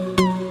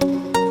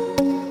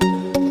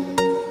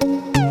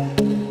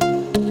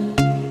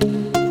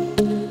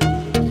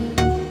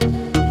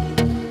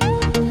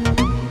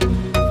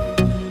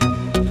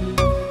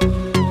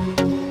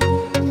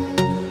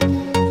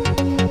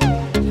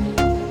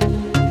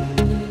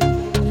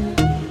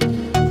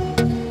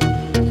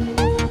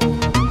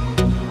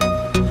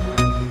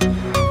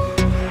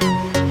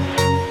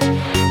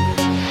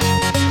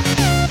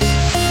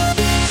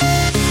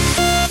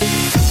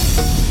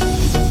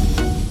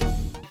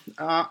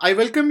I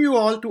welcome you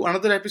all to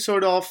another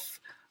episode of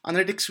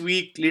Analytics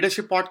Week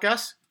Leadership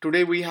Podcast.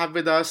 Today we have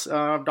with us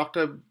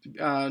Dr.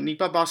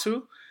 Nipa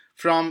Basu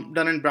from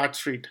Dun&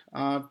 Bradstreet.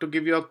 To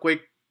give you a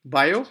quick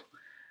bio,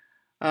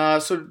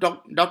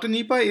 Dr.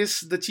 Nipa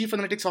is the Chief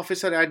Analytics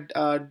Officer at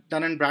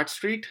Dun&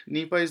 Bradstreet.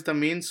 Nipa is the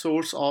main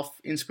source of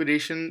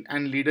inspiration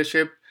and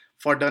leadership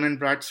for Dun&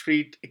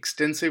 Bradstreet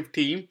extensive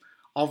team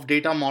of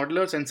data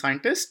modelers and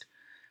scientists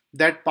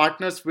that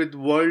partners with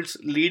world's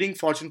leading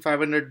Fortune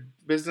 500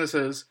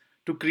 businesses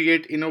to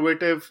create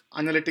innovative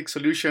analytic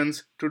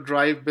solutions to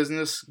drive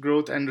business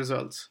growth and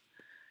results.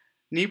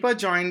 Nipa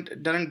joined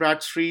Dun&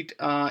 Bradstreet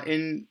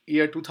in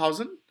year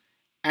 2000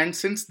 and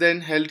since then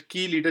held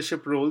key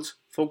leadership roles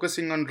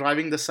focusing on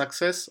driving the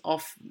success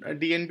of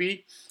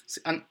DNB's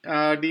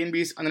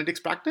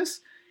analytics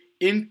practice.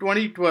 In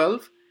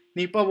 2012,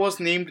 Nipa was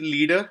named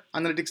Leader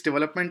Analytics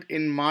Development.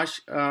 In March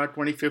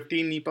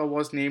 2015, Nipa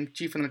was named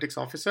Chief Analytics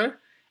Officer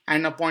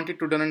and appointed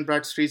to Dun&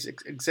 Bradstreet's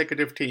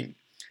executive team.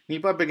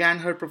 Nipa began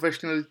her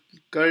professional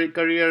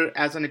career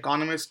as an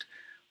economist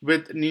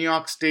with New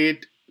York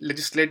State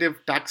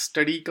Legislative Tax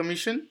Study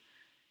Commission.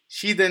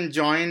 She then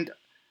joined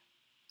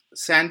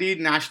Sandy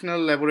National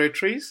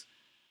Laboratories,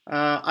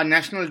 a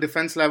national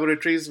defense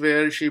laboratories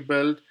where she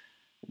built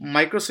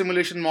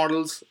microsimulation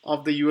models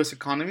of the US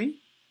economy.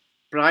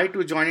 Prior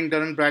to joining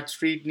Dun&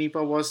 Bradstreet,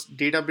 Nipa was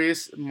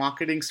database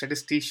marketing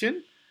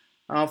statistician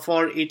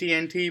for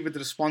AT&T with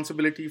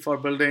responsibility for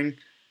building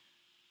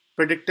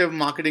predictive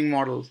marketing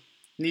models.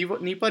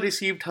 Nipa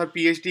received her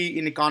PhD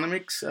in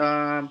economics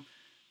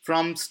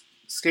from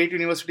State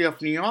University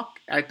of New York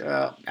at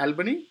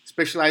Albany,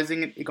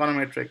 specializing in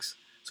econometrics.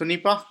 So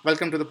Nipa,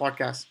 welcome to the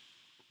podcast.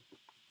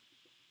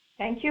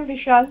 Thank you,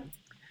 Vishal.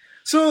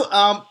 So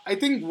I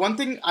think one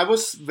thing I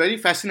was very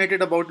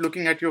fascinated about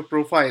looking at your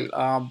profile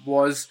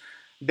was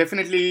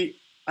definitely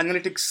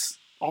analytics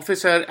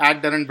officer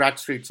at Dun&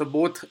 Bradstreet. So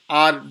both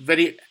are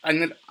very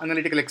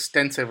analytical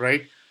extensive,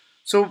 right?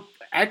 So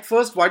at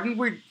first, why didn't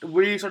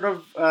we sort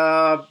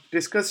of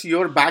discuss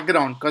your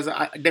background? Because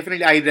I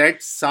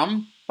read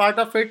some part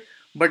of it,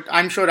 but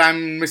I'm sure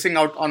I'm missing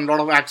out on a lot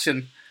of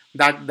action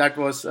that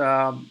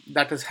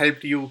has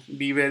helped you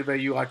be where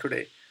you are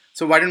today.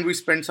 So why don't we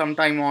spend some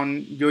time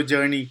on your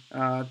journey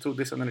through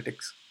this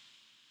analytics?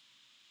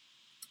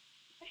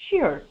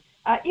 Sure.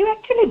 You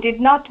actually did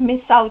not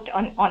miss out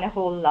on a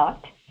whole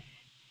lot.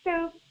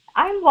 So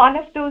I'm one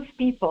of those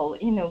people,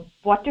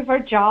 whatever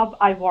job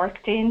I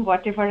worked in,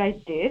 whatever I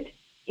did,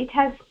 it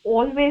has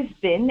always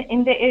been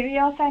in the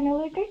area of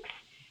analytics.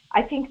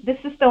 I think this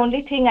is the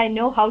only thing I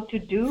know how to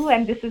do,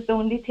 and this is the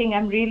only thing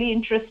I'm really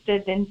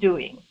interested in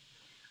doing.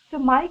 So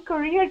my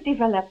career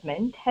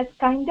development has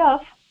kind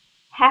of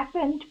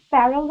happened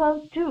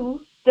parallel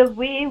to the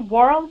way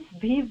world's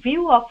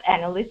view of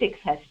analytics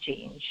has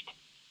changed.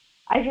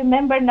 I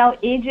remember now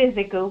ages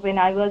ago when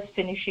I was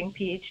finishing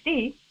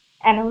PhD,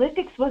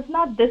 analytics was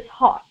not this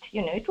hot.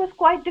 It was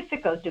quite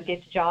difficult to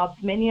get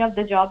jobs. Many of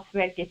the jobs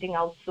were getting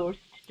outsourced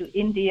to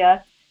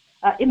India.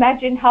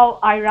 Imagine how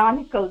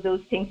ironical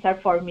those things are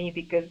for me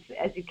because,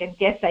 as you can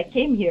guess, I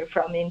came here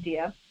from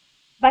India.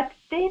 But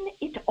then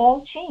it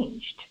all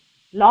changed.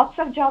 Lots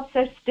of jobs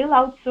are still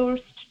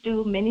outsourced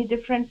to many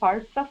different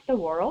parts of the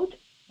world,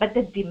 but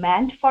the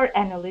demand for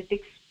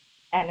analytics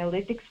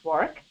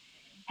work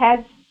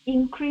has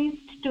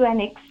increased to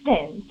an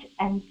extent,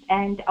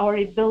 and our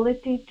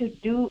ability to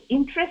do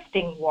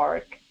interesting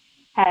work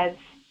has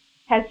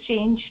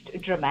changed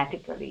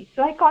dramatically.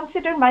 So I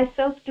consider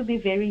myself to be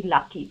very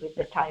lucky with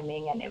the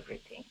timing and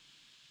everything.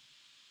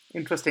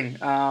 Interesting.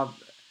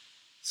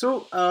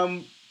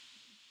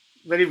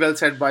 Very well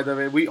said, by the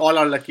way. We all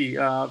are lucky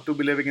to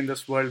be living in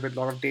this world with a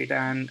lot of data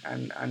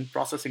and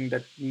processing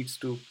that needs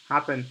to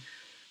happen.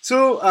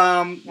 So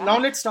now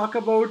let's talk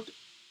about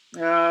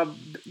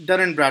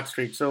Dun&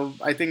 Bradstreet. So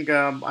I think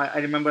I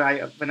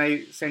remember when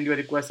I sent you a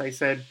request, I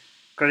said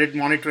credit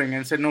monitoring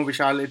and said, no,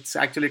 Vishal, it's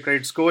actually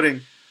credit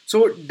scoring.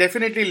 So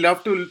definitely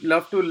love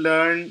to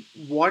learn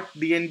what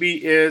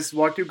DNB is,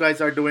 what you guys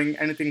are doing,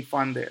 anything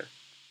fun there.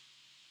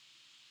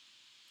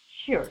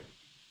 Sure.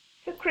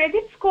 So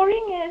credit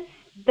scoring is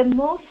the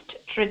most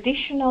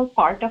traditional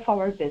part of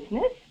our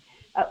business.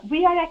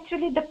 We are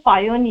actually the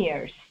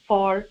pioneers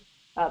for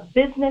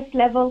business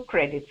level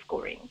credit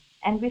scoring,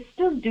 and we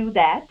still do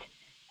that.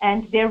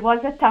 And there was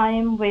a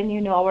time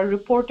when our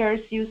reporters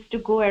used to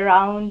go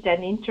around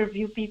and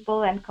interview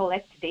people and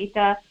collect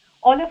data.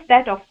 All of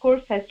that, of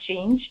course, has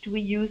changed.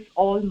 We use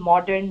all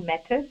modern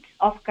methods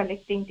of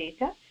collecting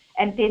data,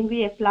 and then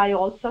we apply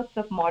all sorts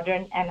of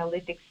modern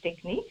analytics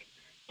techniques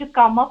to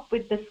come up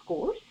with the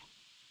scores.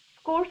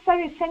 Scores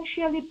are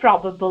essentially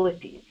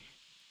probabilities.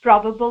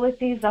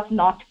 Probabilities of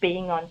not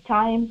paying on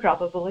time,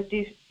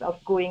 probabilities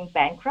of going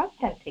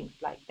bankrupt, and things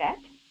like that.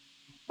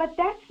 But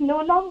that's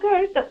no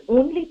longer the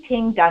only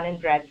thing Dun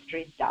 &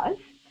 Bradstreet does.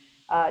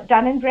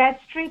 Dun &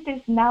 Bradstreet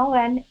is now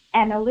an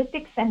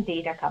analytics and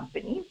data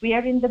company. We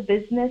are in the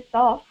business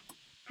of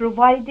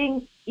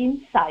providing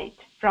insight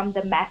from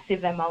the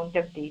massive amount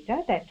of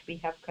data that we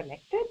have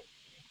collected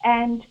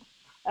and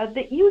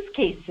The use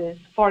cases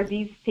for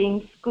these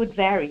things could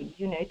vary.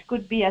 It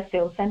could be a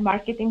sales and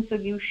marketing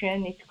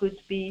solution, it could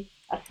be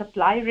a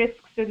supply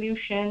risk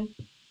solution.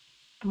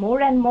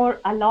 More and more,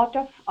 a lot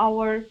of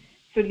our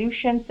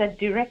solutions are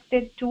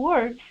directed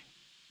towards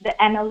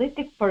the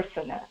analytic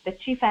persona, the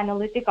chief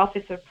analytic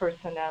officer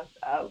persona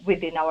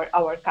within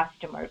our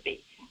customer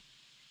base.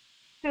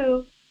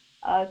 So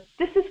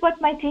this is what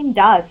my team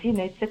does.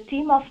 It's a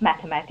team of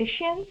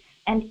mathematicians,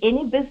 and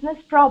any business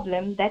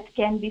problem that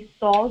can be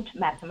solved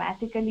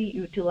mathematically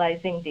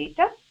utilizing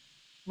data,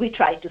 we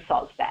try to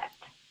solve that.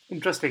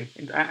 Interesting,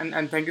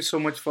 and thank you so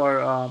much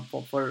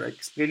for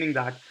explaining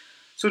that.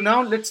 So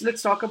now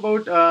let's talk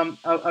about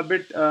a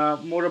bit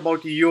more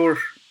about your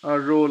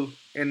role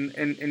in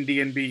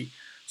DNB.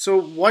 So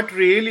what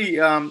really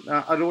a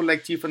role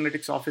like chief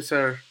analytics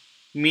officer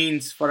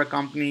means for a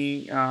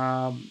company,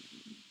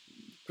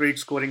 grade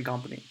scoring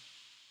company.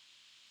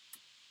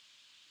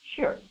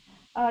 Sure.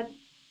 Uh,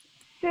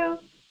 so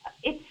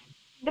it's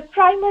the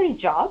primary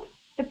job.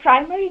 The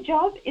primary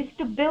job is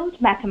to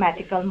build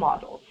mathematical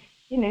models.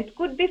 It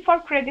could be for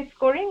credit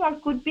scoring or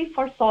could be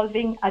for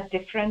solving a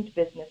different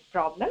business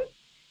problem.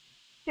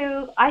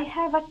 So I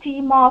have a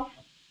team of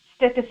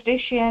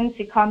statisticians,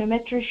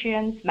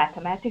 econometricians,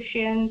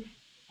 mathematicians,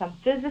 some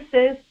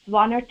physicists,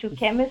 one or two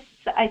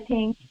chemists, I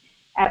think,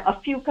 a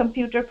few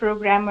computer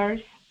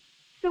programmers.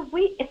 So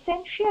we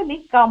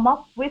essentially come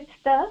up with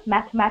the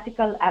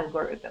mathematical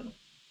algorithm.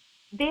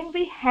 Then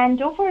we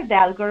hand over the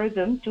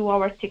algorithm to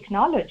our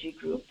technology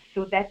group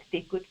so that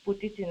they could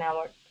put it in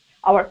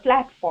our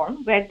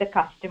platform where the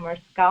customers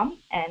come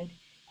and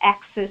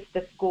access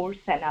the scores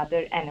and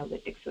other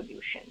analytic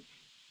solutions.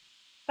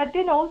 But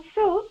then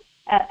also,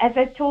 as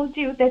I told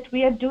you, that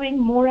we are doing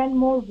more and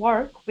more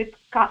work with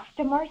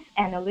customers'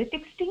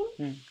 analytics team.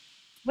 Hmm.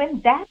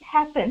 When that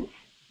happens,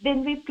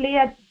 then we play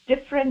a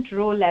different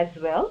role as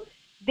well.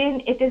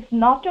 Then it is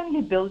not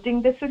only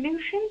building the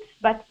solutions,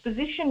 but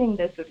positioning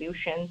the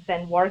solutions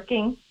and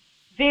working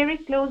very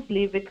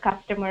closely with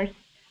customers'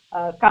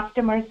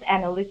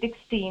 analytics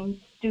teams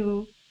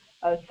to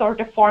sort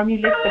of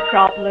formulate the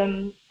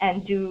problem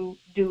and do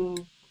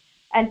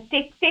and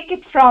take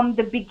it from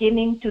the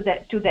beginning to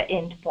the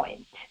end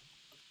point.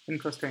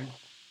 Interesting,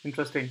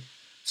 interesting.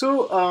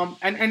 So,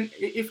 and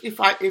if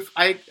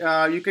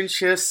I you can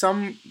share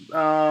some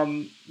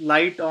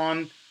light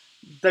on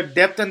the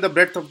depth and the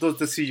breadth of those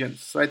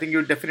decisions. So I think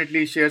you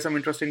definitely share some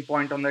interesting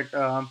point on that.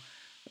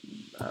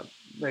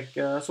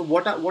 So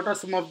what are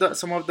some of the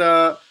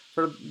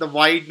sort of the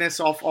wideness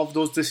of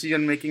those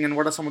decision making, and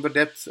what are some of the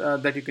depths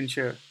that you can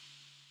share?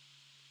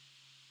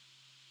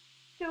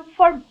 So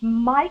for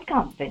my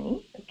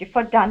company, okay,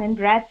 for Dun and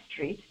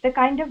Bradstreet, the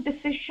kind of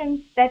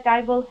decisions that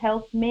I will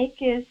help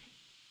make is,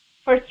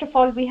 first of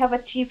all, we have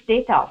a chief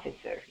data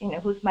officer,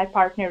 who's my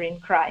partner in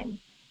crime.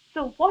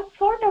 So what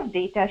sort of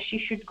data she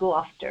should go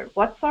after?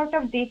 What sort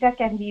of data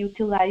can be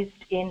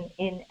utilized in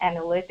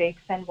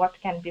analytics and what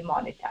can be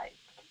monetized?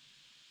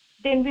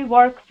 Then we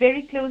work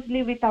very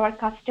closely with our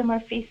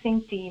customer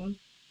facing team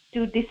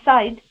to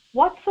decide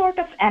what sort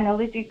of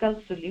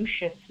analytical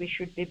solutions we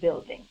should be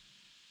building.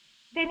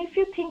 Then if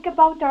you think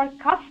about our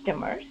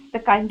customers, the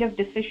kind of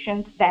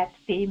decisions that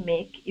they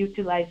make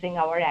utilizing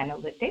our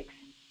analytics,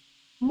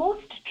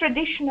 most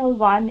traditional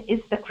one is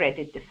the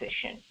credit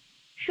decision.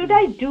 Should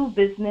I do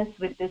business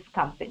with this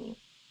company?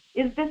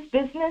 Is this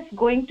business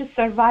going to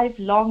survive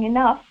long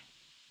enough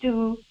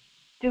to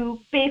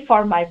pay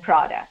for my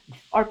product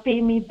or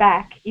pay me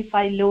back if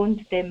I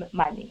loaned them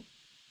money?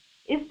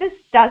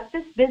 Does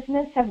this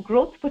business have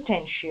growth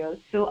potential?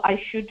 So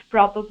I should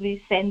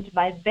probably send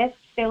my best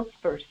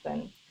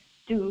salesperson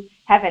to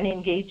have an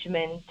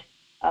engagement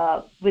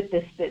with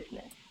this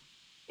business.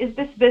 Is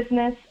this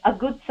business a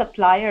good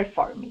supplier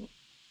for me?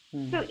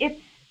 Hmm. So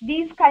it's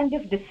these kind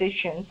of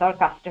decisions our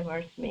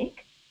customers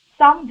make.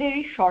 Some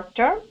very short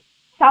term,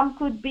 some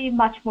could be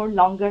much more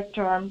longer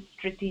term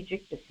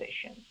strategic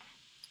decisions.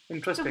 So we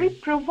Interesting.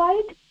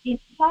 provide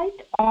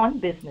insight on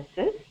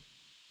businesses,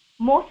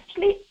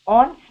 mostly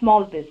on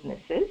small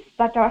businesses,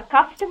 but our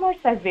customers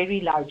are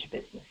very large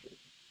businesses.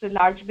 So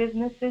large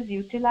businesses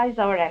utilize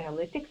our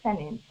analytics and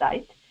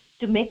insight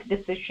to make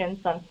decisions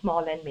on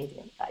small and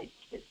medium-sized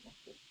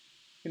businesses.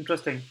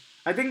 Interesting.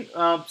 I think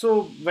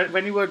so.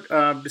 When you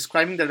were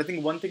describing that, I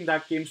think one thing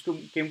that came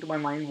to my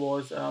mind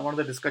was one of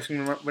the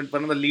discussion with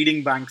one of the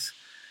leading banks,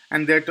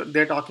 and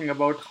they're talking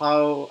about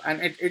how,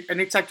 and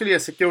it's actually a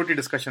security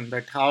discussion,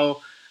 that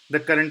how the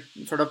current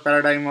sort of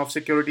paradigm of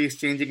security is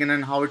changing,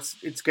 and how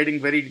it's getting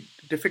very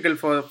difficult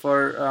for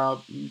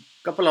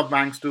couple of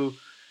banks to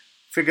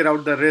figure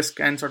out the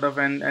risk and sort of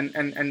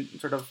and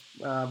sort of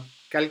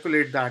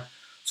calculate that.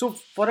 So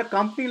for a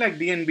company like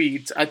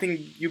DNB, I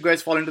think you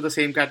guys fall into the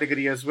same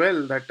category as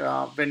well. That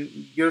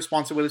when your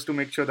responsible is to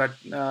make sure that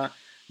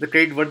the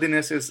credit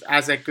worthiness is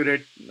as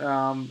accurate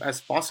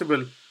as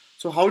possible.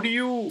 So how do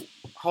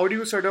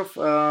you sort of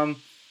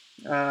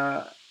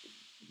uh,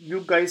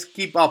 you guys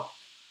keep up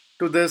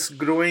to this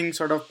growing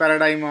sort of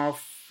paradigm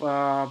of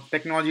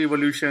technology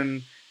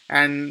evolution,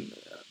 and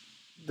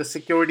the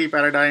security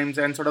paradigms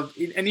and sort of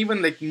and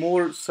even like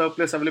more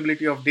surplus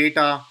availability of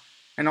data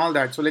and all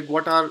that. So like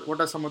what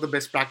are some of the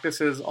best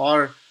practices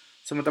or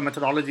some of the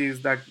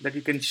methodologies that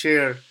you can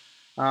share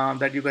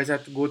that you guys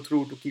have to go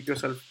through to keep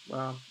yourself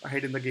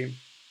ahead in the game?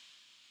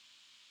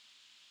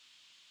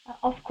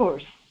 Of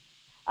course.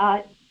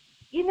 Uh,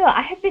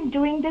 I have been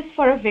doing this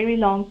for a very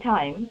long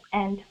time,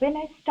 and when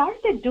I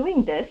started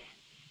doing this,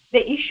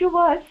 the issue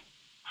was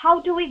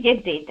how do we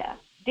get data?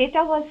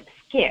 Data was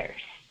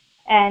scarce,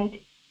 and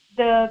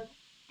the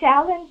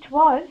talent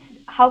was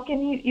how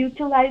can you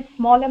utilize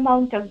small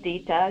amount of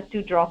data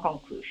to draw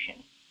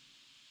conclusion.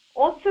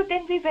 Also,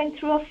 then we went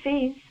through a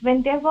phase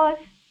when there was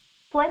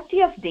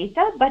plenty of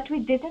data, but we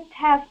didn't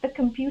have the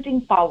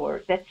computing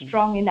power that's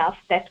strong enough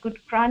that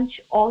could crunch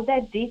all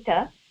that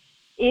data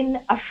in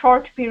a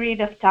short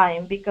period of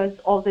time because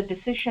all the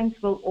decisions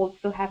will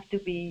also have to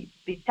be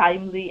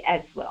timely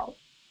as well.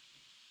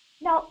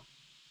 Now,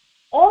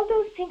 all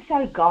those things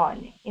are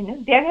gone.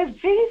 There are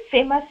very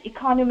famous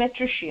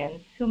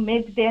econometricians who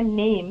made their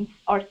names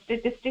or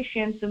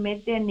statisticians who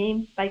made their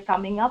names by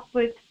coming up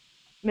with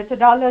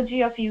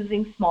methodology of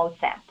using small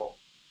sample.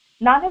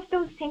 None of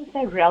those things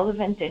are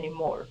relevant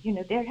anymore.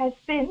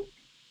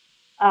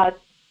 Uh,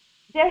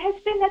 there has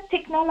been a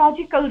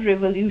technological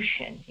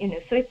revolution,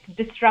 so it's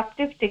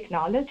disruptive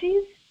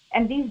technologies,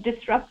 and these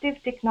disruptive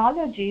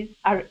technologies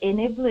are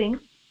enabling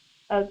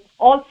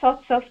all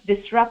sorts of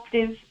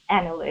disruptive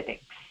analytics.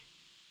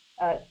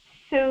 Uh,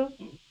 so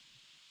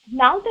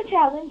now the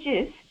challenge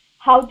is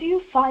how do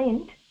you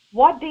find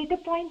what data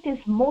point is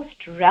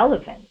most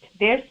relevant?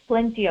 There's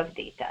plenty of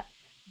data,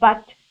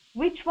 but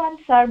which ones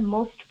are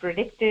most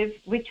predictive,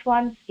 which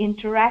ones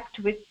interact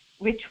with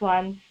which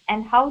ones,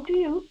 and how do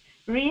you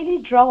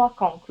really draw a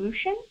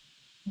conclusion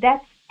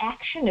that's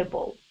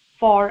actionable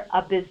for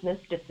a business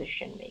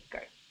decision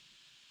maker?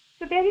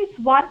 So there is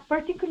one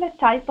particular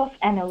type of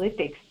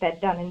analytics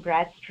that Dun& and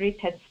Bradstreet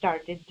had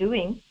started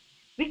doing.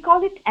 We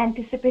call it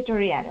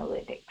anticipatory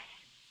analytics.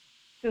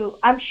 So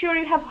I'm sure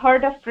you have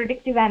heard of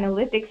predictive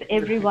analytics,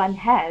 everyone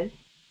has.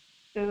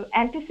 So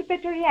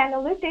anticipatory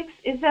analytics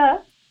is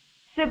a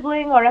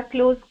sibling or a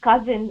close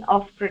cousin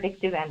of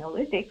predictive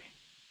analytics,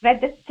 where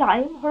the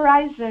time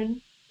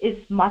horizon is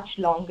much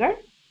longer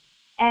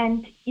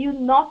and you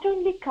not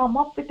only come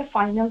up with a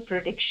final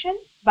prediction,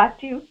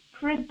 but you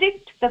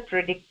predict the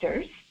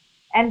predictors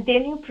and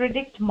then you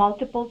predict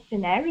multiple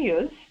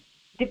scenarios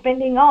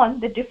depending on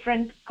the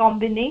different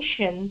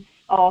combinations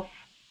of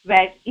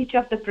where each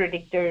of the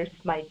predictors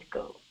might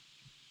go.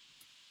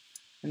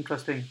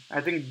 Interesting.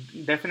 I think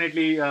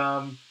definitely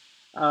um,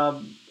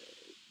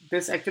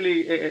 this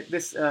actually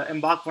this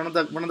embarked one of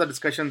the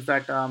discussions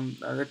that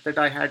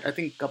I had, I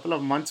think a couple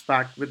of months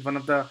back, with one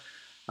of the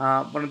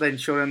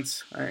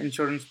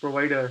insurance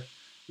provider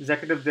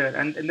executive there,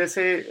 and they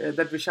say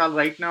that, Vishal,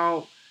 right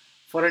now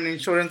for an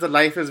insurance the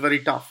life is very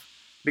tough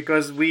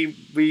because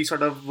we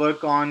sort of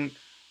work on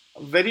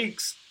very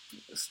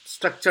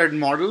structured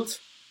models,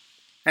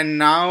 and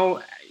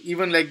now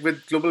even like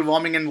with global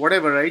warming and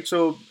whatever, right?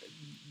 So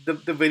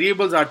the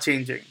variables are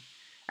changing,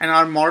 and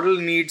our model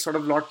needs sort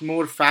of lot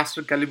more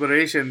faster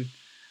calibration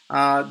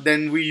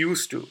than we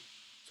used to.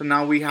 So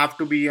now we have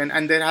to be,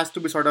 and there has to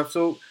be sort of,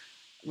 so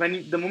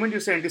the moment you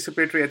say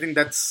anticipatory, I think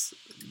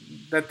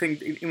that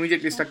thing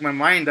immediately stuck in my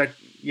mind that,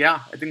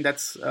 yeah, I think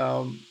that's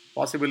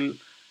possible,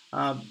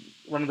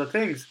 one of the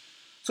things.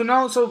 So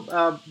now,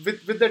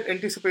 with that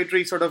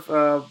anticipatory sort of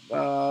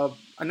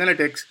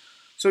analytics,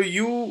 so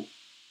you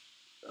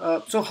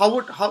so how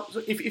would how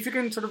so if you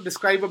can sort of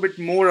describe a bit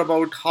more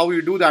about how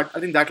you do that, I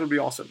think that will be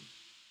awesome.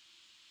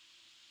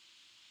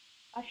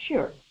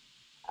 Sure.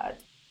 Uh,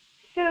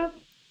 so,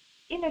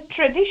 in a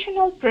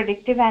traditional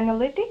predictive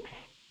analytics,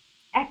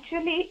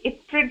 actually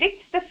it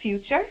predicts the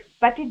future,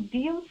 but it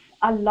deals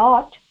a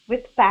lot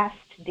with past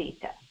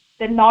data.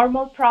 The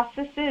normal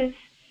process is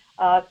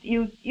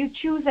you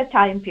choose a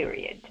time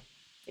period.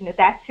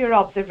 That's your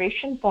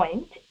observation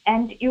point,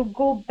 and you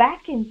go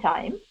back in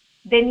time.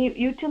 Then you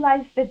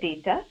utilize the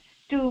data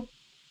to,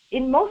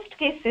 in most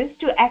cases,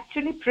 to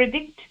actually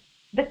predict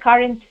the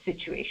current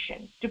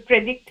situation, to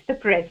predict the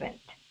present.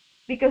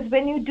 Because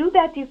when you do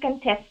that, you can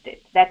test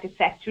it, that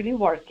it's actually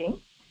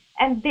working.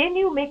 And then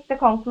you make the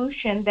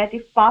conclusion that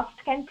if past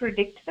can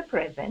predict the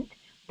present,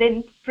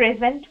 then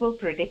present will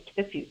predict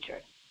the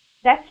future.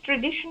 That's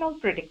traditional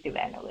predictive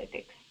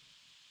analytics.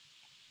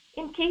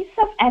 In case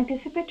of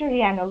anticipatory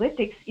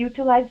analytics,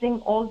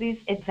 utilizing all these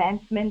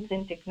advancements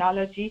in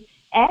technology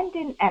and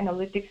in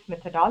analytics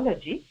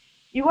methodology,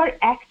 you are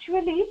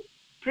actually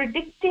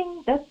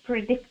predicting the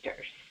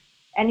predictors.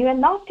 And you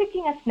are not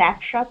taking a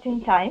snapshot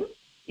in time,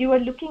 you are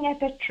looking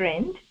at a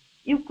trend.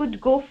 You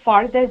could go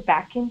farther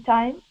back in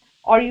time,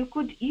 or you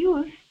could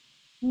use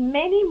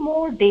many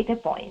more data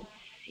points,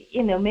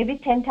 maybe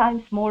 10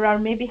 times more or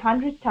maybe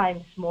 100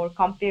 times more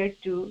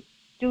compared to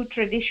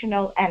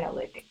traditional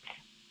analytics.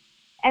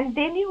 And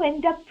then you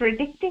end up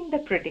predicting the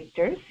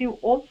predictors. You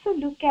also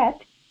look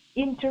at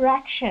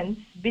interactions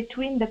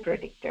between the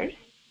predictors.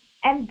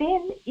 And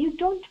then you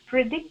don't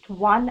predict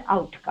one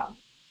outcome.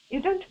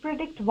 You don't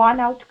predict one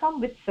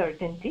outcome with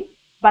certainty,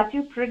 but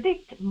you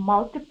predict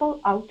multiple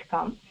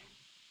outcomes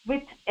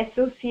with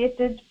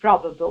associated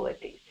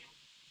probabilities.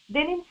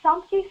 Then, in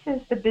some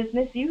cases, the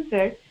business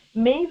user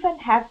may even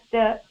have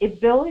the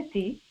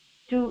ability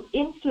to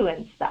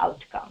influence the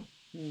outcome.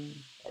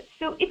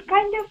 So, it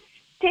kind of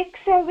takes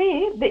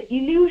away the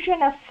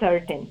illusion of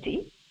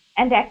certainty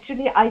and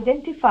actually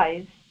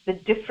identifies the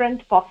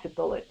different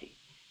possibilities.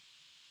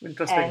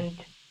 Interesting.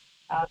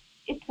 And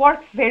it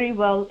works very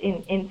well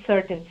in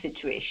certain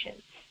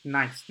situations.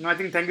 Nice. No, I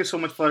think thank you so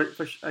much for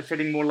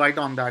shedding more light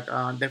on that.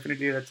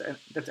 Definitely,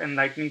 that's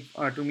enlightening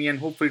to me and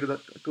hopefully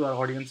to our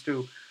audience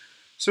too.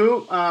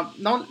 So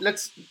now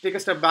let's take a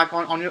step back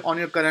on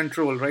your current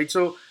role, right?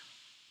 So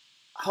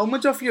how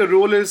much of your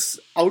role is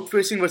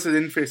outfacing versus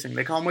in-facing?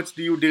 Like how much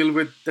do you deal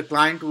with the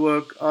client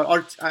work,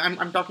 or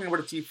I'm talking about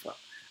a chief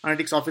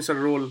analytics officer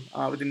role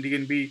within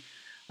DNB,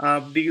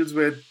 deals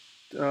with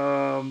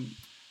um,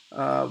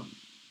 uh,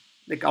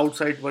 like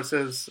outside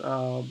versus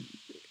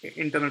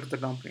internal to the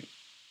company.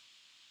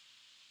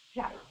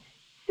 Right.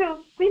 So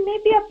we may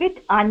be a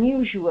bit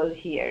unusual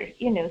here,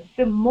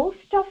 So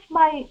most of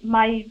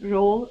my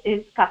role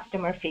is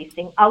customer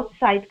facing,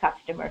 outside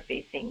customer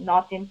facing,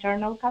 not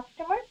internal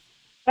customer.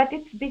 But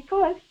it's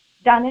because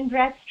Dun and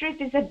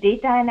Bradstreet is a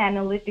data and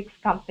analytics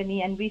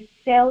company, and we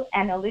sell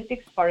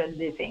analytics for a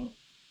living.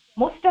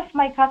 Most of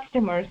my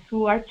customers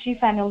who are chief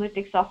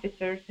analytics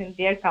officers in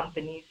their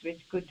companies,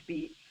 which could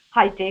be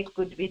high tech,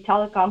 could be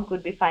telecom,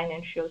 could be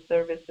financial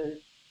services,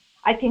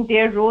 I think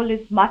their role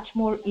is much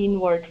more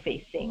inward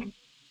facing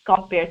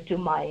compared to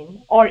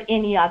mine or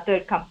any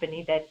other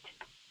company that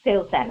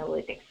sells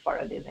analytics for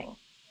a living.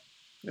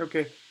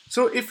 Okay.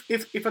 So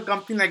if a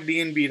company like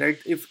DNB, right,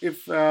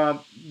 if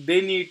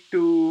they need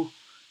to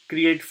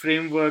create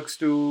frameworks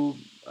to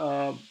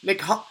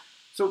like how,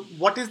 so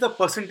what is the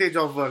percentage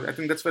of work? I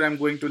think that's where I'm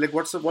going to. Like,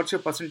 what's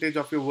your percentage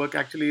of your work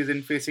actually is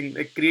in facing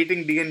like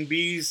creating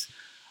DNB's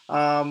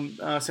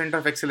center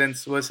of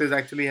excellence versus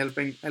actually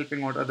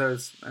helping out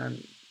others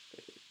and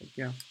like,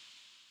 yeah.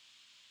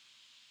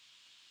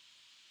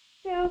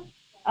 So,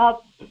 uh,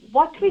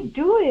 what we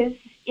do is,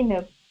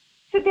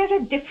 so there are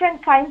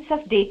different kinds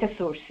of data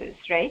sources,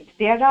 right?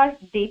 There are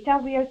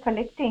data we are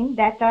collecting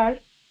that are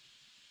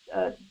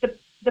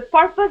the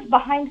purpose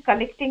behind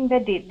collecting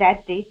that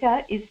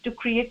data is to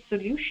create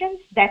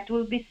solutions that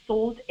will be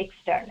sold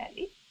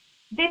externally.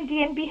 Then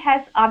DNB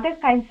has other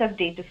kinds of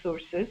data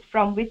sources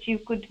from which you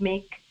could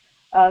make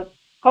uh,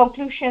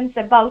 conclusions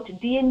about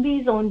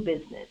DNB's own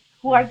business.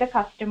 Who are the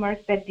customers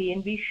that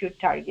DNB should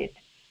target?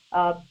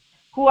 Uh,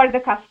 who are the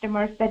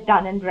customers that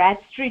Dun and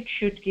Bradstreet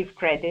should give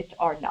credit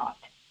or not?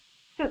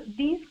 So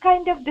these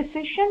kind of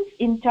decisions,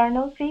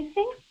 internal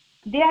facing,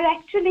 they are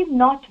actually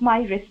not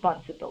my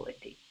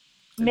responsibility.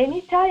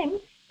 Many Interesting.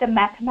 times, the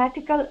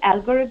mathematical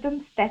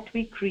algorithms that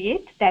we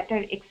create that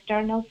are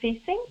external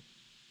facing,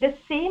 the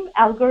same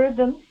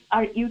algorithms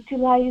are Right.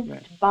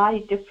 utilized by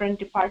different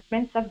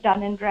departments of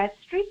Dun and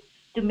Bradstreet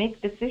to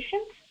make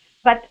decisions,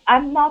 but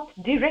I'm not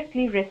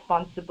directly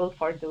responsible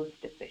for those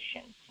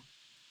decisions.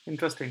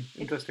 Interesting. It's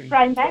Interesting.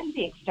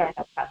 primarily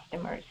external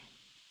customers.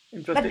 But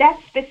Interesting.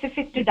 that's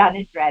specific to Dun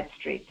and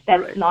Bradstreet.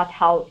 That's Right. not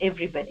how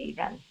everybody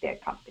runs their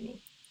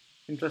company.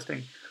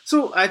 Interesting.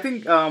 So I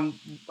think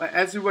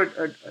as you were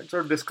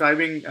sort of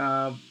describing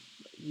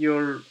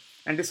your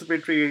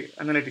anticipatory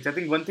analytics, I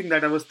think one thing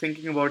that I was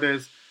thinking about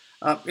is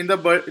I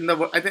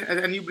think,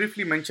 and you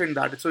briefly mentioned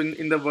that. So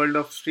in the world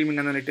of streaming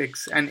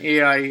analytics and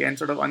AI and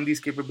sort of on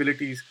these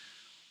capabilities,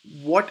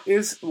 what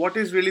is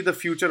really the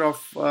future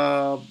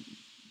of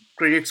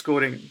credit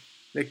scoring?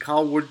 Like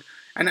how would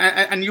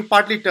and you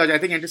partly touch. I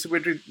think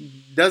anticipatory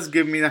does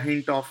give me a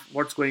hint of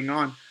what's going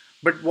on.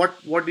 But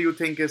what do you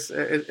think is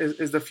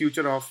the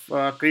future of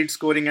credit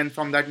scoring, and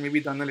from that maybe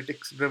the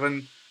analytics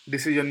driven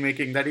decision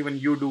making that even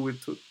you do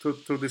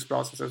through this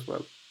process as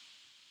well?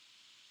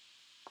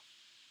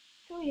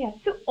 So yeah,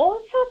 so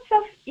all sorts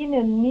of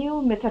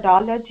new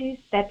methodologies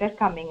that are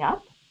coming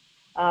up.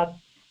 Uh,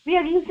 we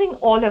are using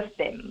all of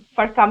them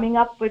for coming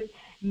up with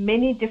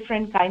many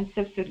different kinds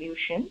of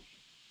solutions.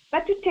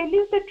 But to tell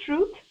you the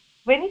truth,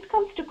 when it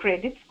comes to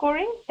credit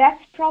scoring,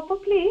 that's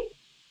probably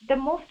the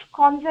most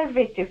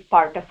conservative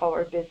part of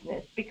our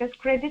business because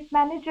credit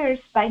managers,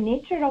 by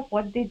nature of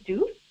what they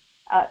do,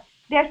 uh,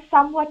 they're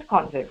somewhat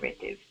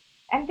conservative.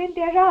 And then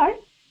there are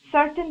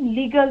certain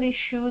legal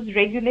issues,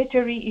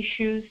 regulatory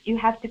issues you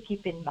have to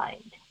keep in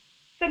mind.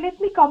 So let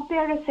me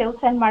compare a sales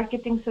and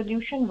marketing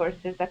solution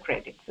versus a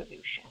credit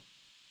solution.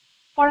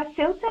 For a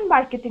sales and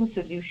marketing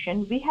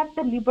solution, we have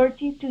the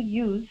liberty to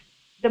use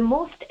the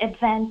most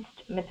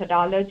advanced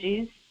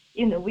methodologies.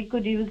 We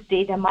could use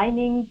data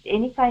mining,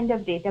 any kind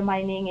of data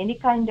mining, any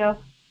kind of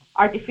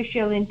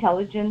artificial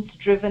intelligence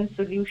driven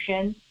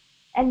solution.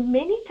 And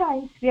many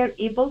times we are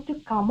able to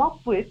come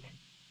up with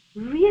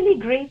really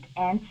great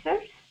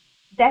answers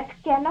that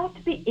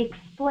cannot be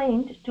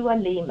explained to a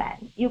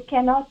layman. You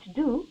cannot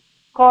do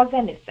cause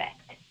and effect.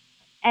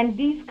 And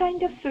these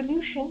kind of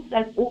solutions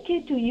are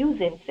okay to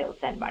use in sales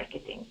and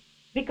marketing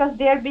because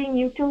they are being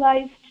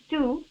utilized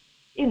to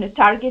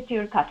target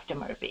your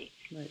customer base.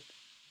 Right.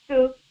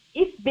 So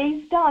if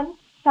based on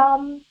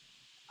some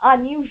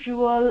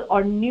unusual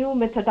or new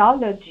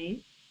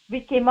methodology,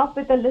 we came up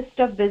with a list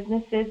of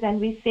businesses and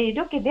we said,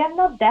 okay, they are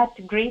not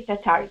that great a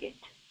target.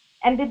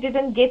 And they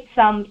didn't get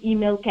some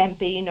email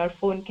campaign or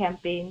phone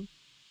campaign.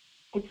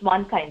 It's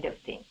one kind of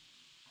thing.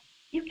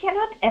 You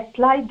cannot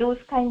apply those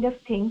kind of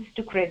things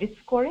to credit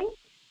scoring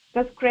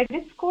because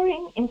credit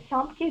scoring in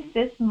some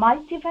cases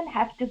might even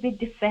have to be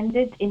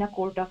defended in a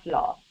court of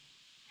law.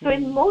 So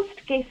in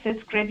most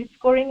cases, credit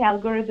scoring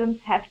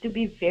algorithms have to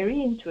be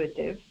very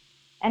intuitive.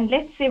 And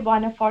let's say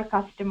one of our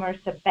customers,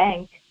 a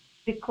bank,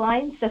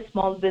 declines a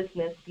small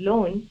business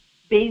loan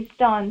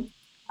based on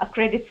a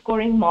credit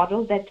scoring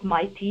model that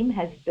my team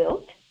has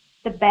built.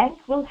 The bank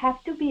will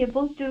have to be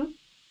able to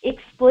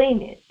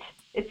explain it.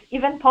 It's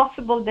even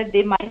possible that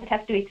they might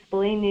have to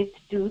explain it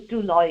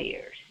to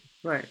lawyers.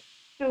 Right.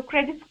 So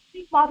credit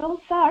scoring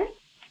models are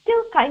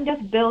still kind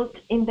of built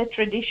in the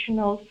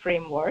traditional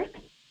framework.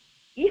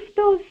 If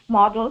those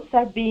models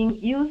are being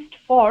used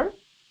for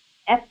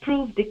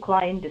approve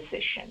decline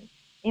decision.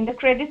 In the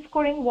credit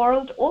scoring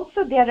world,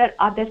 also there are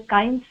other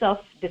kinds of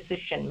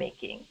decision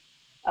making.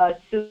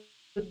 So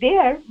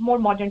there, more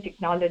modern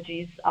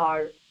technologies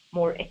are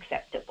more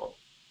acceptable.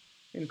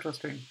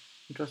 Interesting.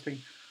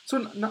 Interesting. So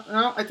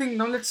now I think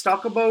now let's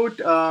talk about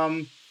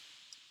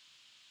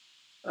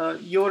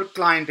your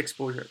client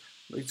exposure.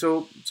 Right?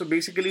 So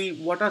basically,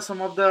 what are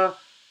some of the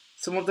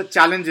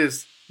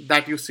challenges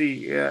that you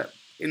see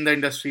in the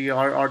industry,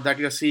 or that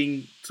you're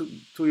seeing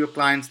through your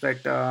clients,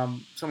 that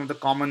some of the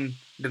common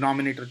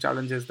denominator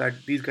challenges that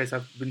these guys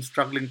have been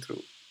struggling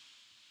through?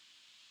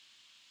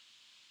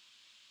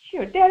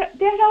 Sure, there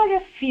are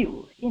a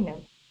few.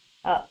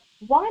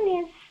 One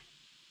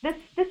is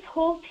this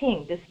whole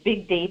thing, this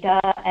big data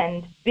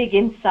and big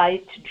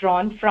insight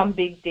drawn from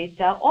big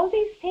data. All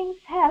these things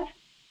have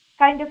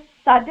kind of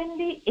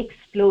suddenly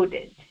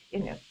exploded.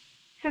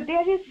 So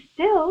there is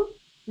still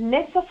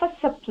less of a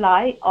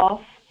supply of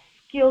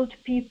skilled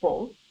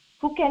people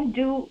who can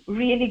do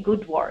really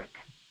good work.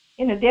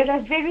 There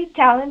are very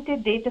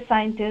talented data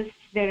scientists,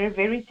 there are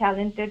very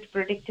talented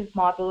predictive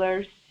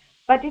modelers,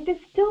 but it is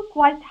still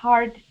quite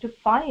hard to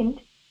find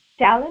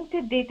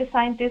talented data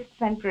scientists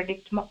and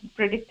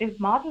predictive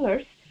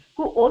modelers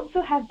who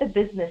also have the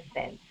business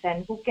sense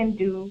and who can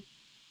do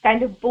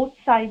kind of both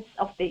sides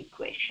of the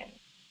equation.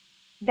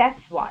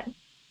 That's one.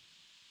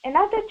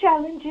 Another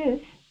challenge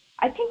is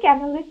I think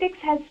analytics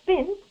has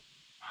been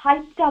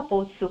hyped up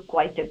also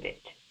quite a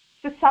bit.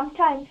 So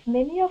sometimes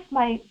many of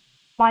my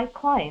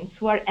clients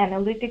who are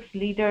analytics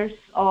leaders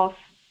of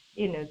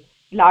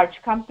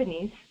large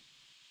companies,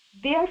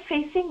 they are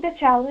facing the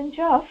challenge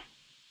of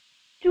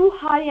too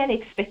high an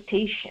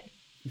expectation.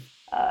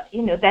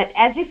 That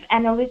as if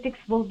analytics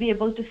will be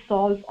able to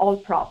solve all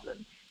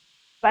problems.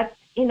 But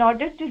in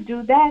order to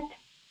do that,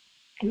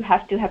 you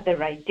have to have the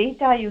right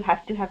data, you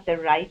have to have the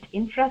right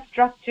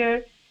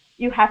infrastructure,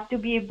 you have to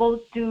be able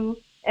to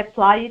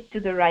apply it to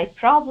the right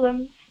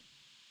problems.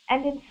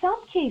 And in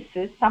some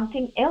cases,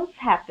 something else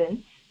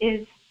happens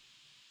is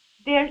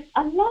there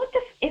a lot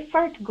of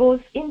effort goes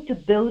into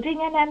building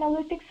an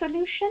analytic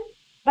solution,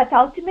 but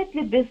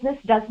ultimately business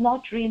does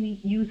not really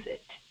use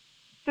it.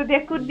 So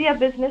there could be a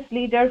business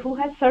leader who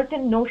has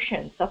certain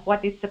notions of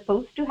what is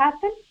supposed to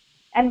happen,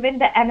 and when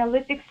the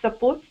analytics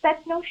supports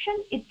that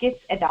notion, it gets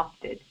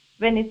adopted.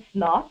 When it's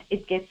not,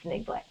 it gets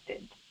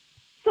neglected.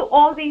 So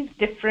all these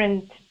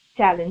different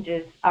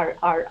challenges are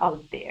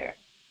out there.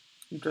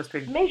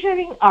 Interesting.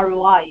 Measuring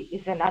ROI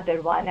is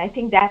another one. I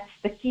think that's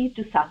the key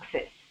to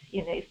success.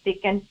 If they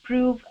can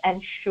prove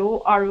and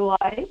show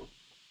ROI,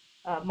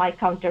 my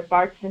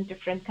counterparts in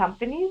different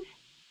companies,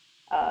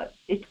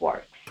 it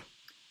works.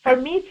 For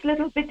me, it's a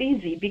little bit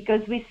easy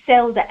because we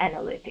sell the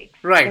analytics.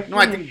 Right. But No,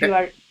 I think if you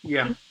that, are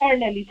yeah,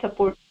 internally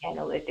supporting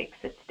analytics,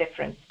 it's a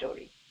different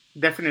story.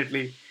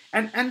 definitely.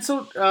 And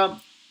so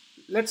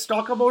let's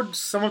talk about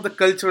some of the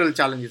cultural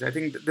challenges. I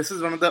think this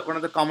is one of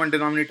the common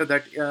denominator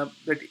that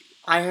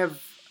I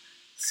have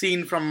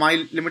seen from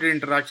my limited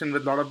interaction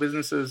with a lot of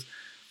businesses,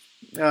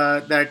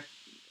 that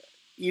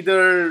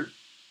either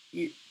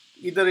e-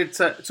 either it's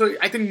a so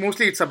I think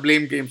mostly it's a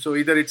blame game. So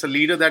either it's a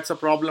leader that's a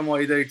problem,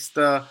 or either it's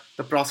the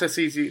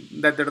processes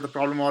that are the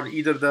problem, or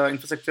either the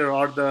infrastructure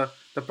or the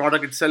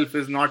product itself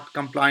is not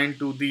compliant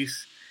to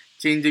these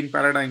changing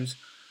paradigms.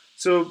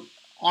 So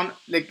on,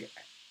 like,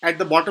 at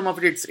the bottom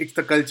of it, it's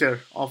the culture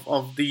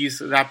of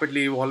these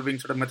rapidly evolving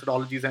sort of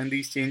methodologies and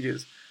these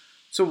changes.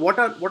 So what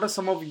are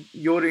some of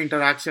your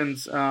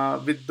interactions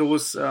with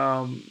those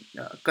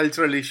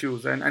cultural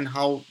issues, and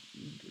how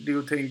do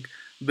you think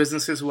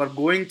businesses who are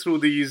going through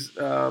these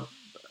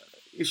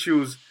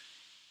issues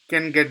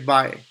can get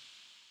by,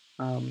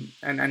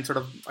 and sort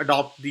of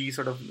adopt these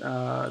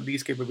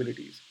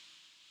capabilities?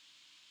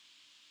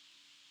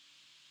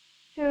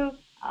 So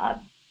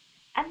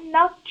I'm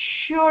not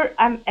sure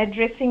I'm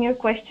addressing your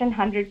question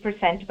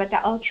 100%, but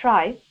I'll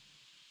try.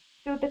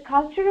 So the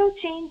cultural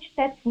change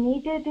that's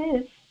needed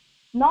is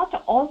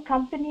not all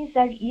companies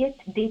are yet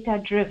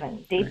data driven,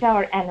 Right. data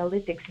or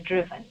analytics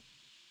driven.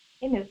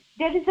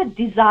 there is a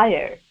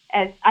desire,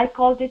 as I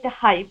called it a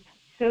hype.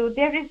 So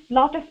there is a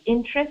lot of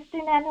interest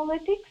in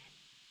analytics,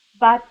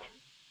 but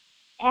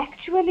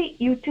actually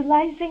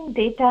utilizing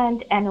data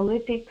and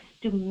analytics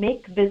to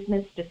make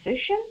business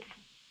decisions,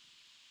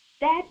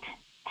 that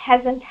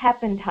hasn't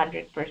happened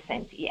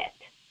 100% yet.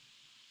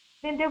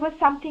 Then there was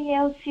something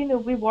else,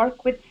 we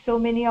work with so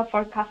many of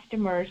our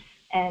customers,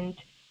 and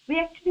we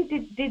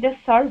actually did a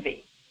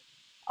survey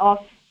of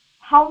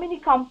how many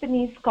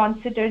companies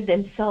consider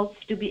themselves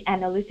to be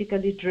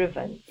analytically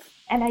driven.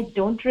 And I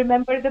don't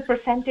remember the But,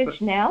 percentage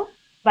now,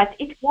 but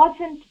it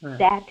wasn't yeah.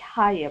 that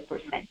high a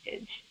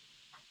percentage.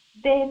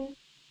 Then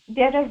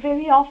there are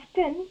very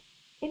often,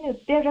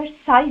 there are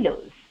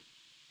silos.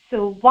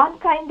 So one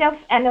kind of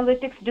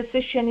analytics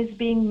decision is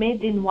being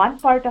made in one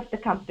part of the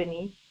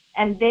company,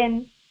 and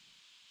then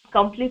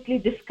completely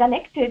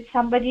disconnected,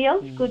 somebody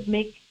else Hmm. could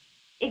make,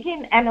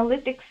 again,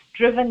 analytics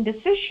driven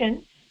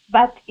decision,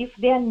 but if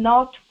they are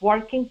not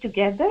working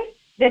together,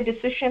 their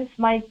decisions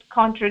might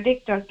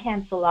contradict or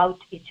cancel out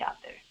each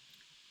other.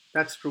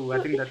 That's true. I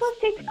So think it will that's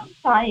take some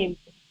time,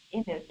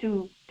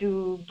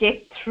 to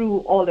get through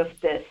all of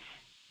this.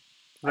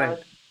 Uh, right.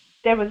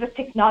 there was a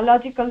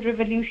technological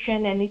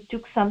revolution, and it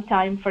took some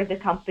time for the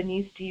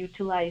companies to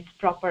utilize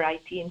proper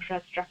IT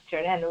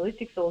infrastructure.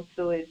 Analytics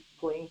also is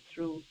going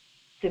through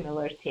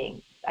similar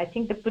things. I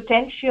think the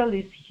potential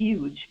is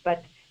huge,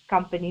 but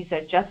companies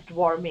are just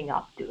warming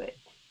up to it.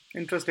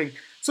 Interesting.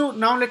 So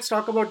now let's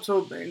talk about so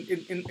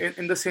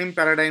in the same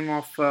paradigm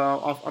of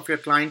your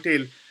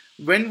clientele.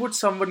 When would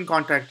someone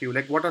contact you?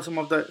 Like, what are some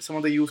of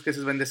the use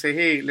cases when they say,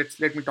 "Hey,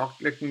 let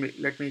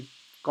me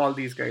call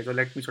these guys, or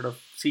let me sort of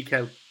seek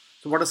help."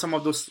 So, what are some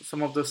of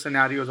those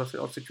scenarios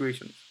or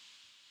situations?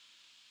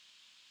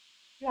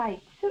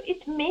 Right. So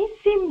it may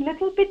seem a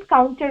little bit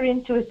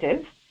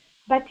counterintuitive,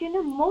 but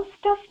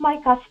most of my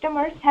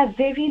customers have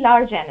very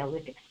large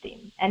analytics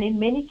teams, and in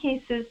many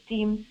cases,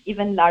 teams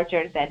even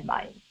larger than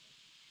mine.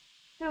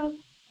 So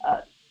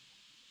uh,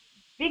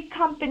 big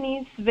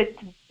companies with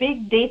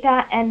big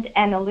data and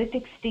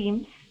analytics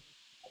teams,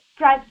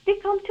 they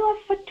come to us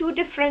for two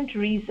different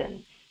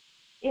reasons.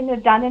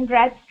 Dun and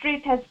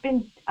Bradstreet has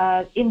been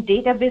in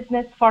data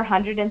business for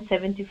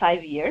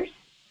 175 years.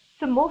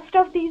 So most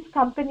of these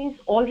companies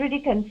already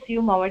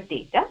consume our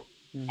data,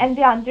 Hmm. and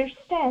they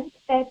understand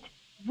that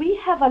we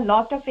have a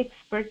lot of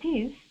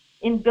expertise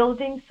in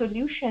building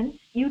solutions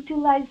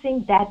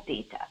utilizing that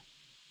data.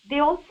 They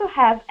also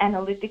have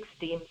analytics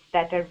teams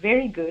that are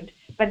very good,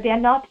 but they are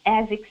not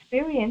as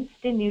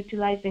experienced in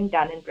utilizing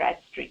Dun and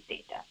Bradstreet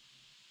data.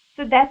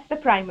 So that's the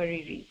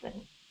primary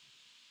reason.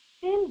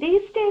 Then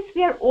these days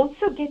we are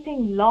also getting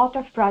a lot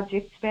of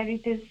projects where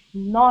it is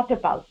not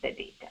about the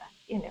data.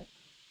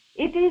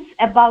 It is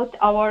about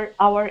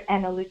our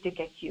analytic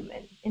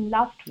acumen. In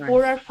last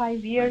 4 or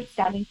 5 years, Nice.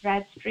 Dun and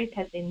Bradstreet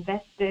has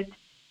invested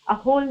a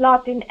whole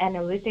lot in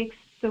analytics,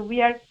 so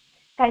we are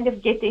kind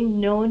of getting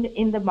known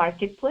in the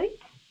marketplace.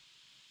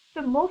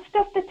 So most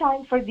of the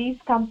time for these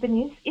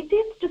companies, it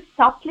is to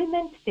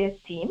supplement their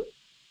team,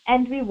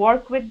 and we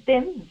work with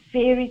them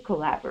very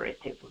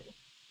collaboratively.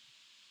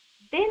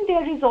 Then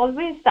there is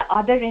always the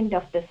other end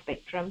of the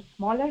spectrum,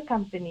 smaller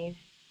companies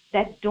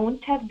that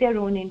don't have their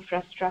own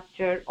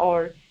infrastructure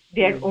or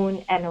their Hmm. own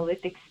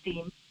analytics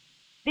team.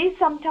 They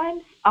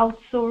sometimes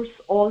outsource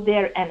all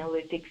their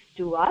analytics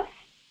to us,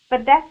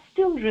 but that's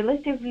still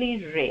relatively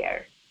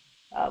rare.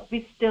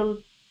 We still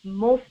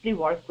mostly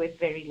work with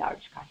very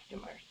large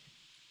customers.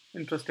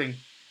 Interesting.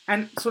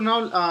 And so now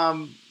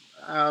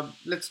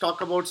let's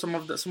talk about some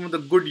of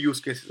the good use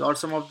cases, or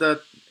some of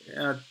the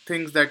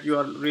things that you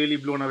are really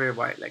blown away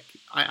by. Like,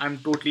 I'm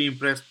totally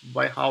impressed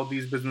by how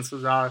these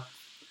businesses are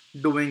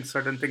doing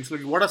certain things.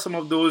 Like, what are some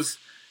of those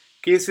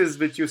cases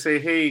which you say,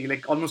 "Hey,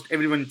 like almost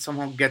everyone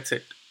somehow gets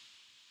it"?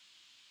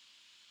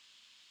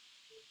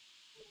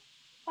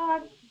 Uh,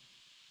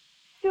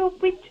 So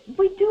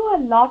we do a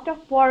lot of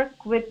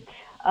work with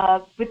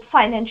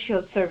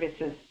financial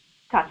services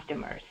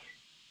customers,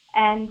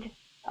 and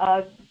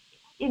uh,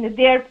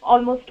 they're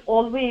almost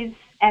always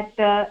at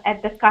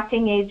the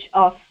cutting edge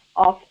of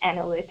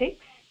analytics.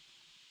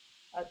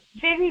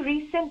 Very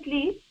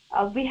recently,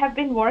 we have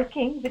been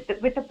working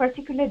with a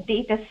particular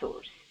data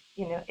source.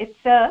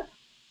 It's a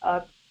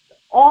uh,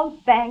 all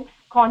banks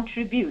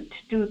contribute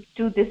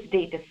to this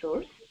data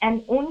source,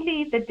 and only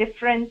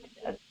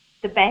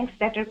the banks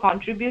that are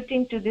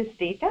contributing to this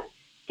data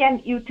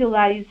can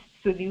utilize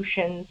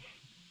solutions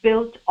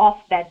built off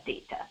that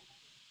data.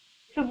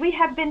 So we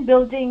have been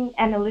building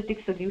analytic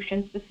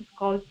solutions. This is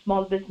called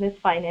Small Business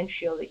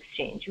Financial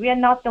Exchange. We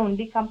are not the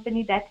only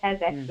company that has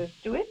Hmm. access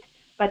to it,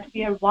 but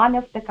we are one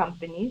of the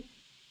companies.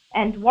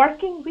 And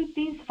working with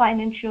these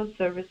financial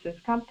services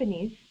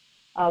companies,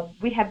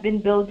 we have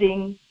been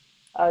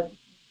uh,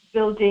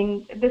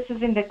 building. This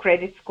is in the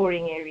credit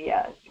scoring area,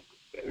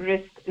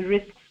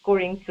 risk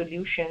scoring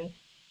solutions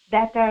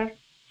that are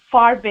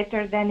far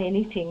better than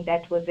anything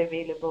that was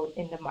available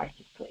in the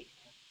marketplace.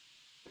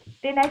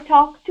 Then I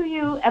talked to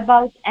you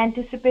about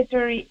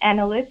anticipatory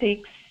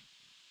analytics.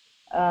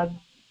 Uh,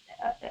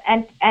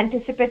 and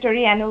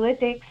anticipatory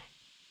analytics.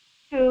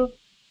 So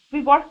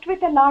we worked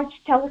with a large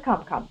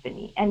telecom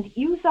company, and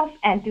use of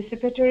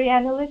anticipatory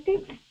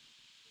analytics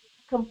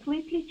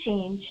completely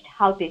changed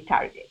how they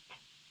target.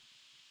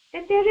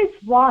 Then there is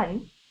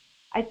one,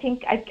 I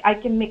think I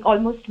can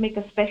almost make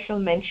a special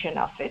mention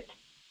of it.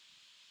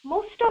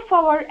 Most of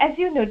our, as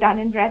you know, Dun&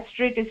 and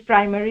Bradstreet is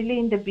primarily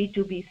in the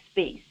B2B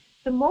space.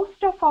 So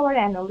most of our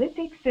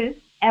analytics is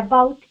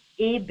about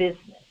a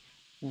business.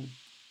 Mm.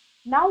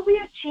 Now we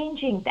are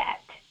changing that.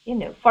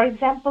 For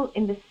example,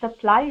 in the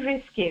supply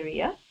risk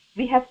area,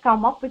 we have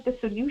come up with a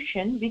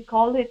solution. We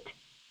call it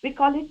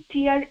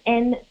Tier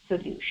N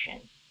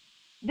solution.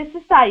 This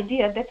is the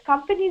idea that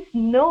companies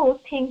know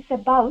things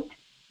about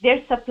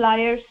their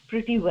suppliers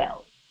pretty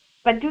well,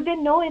 but do they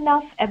know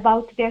enough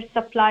about their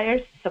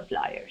suppliers'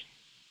 suppliers?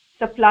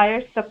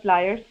 Suppliers,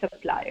 suppliers,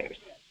 suppliers.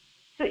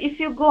 So if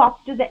you go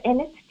up to the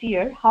nth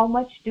tier, how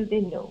much do they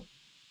know?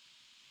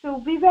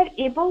 So we were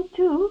able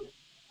to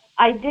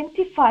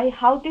identify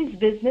how these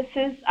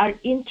businesses are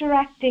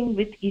interacting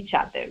with each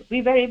other.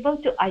 We were able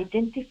to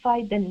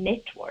identify the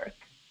network,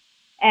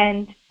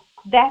 and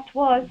that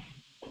was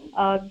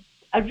uh,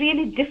 a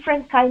really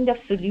different kind of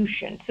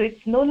solution. So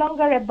it's no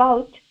longer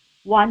about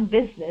one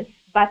business,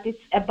 but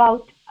it's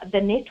about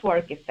the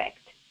network effect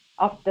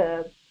of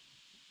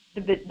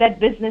that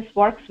business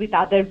works with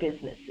other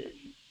businesses.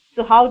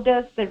 So how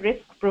does the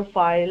risk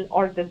profile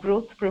or the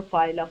growth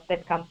profile of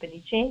that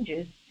company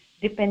changes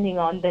depending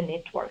on the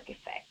network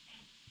effects?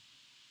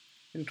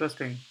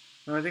 Interesting.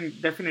 No, I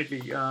think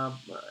definitely,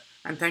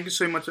 and thank you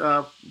so much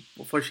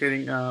for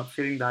sharing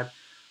that.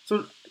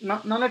 So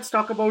now let's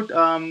talk about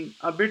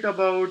a bit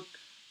about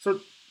so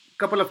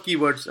couple of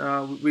keywords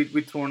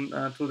we thrown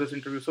through this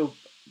interview. So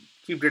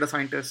chief data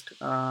scientist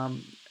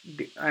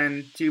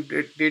and chief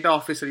data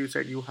officer. You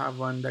said you have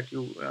one that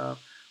you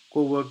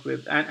co-work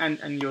with,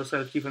 and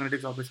yourself, chief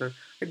analytics officer.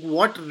 Like,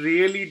 what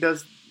really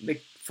does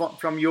like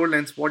from your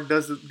lens, what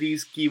does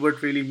these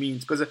keyword really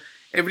means? Because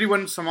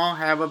everyone somehow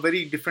have a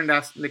very different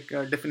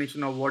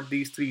definition of what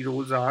these three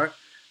roles are.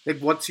 Like,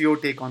 what's your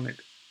take on it?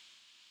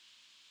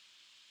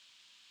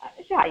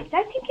 Right.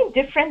 I think in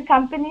different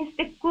companies,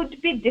 they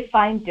could be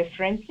defined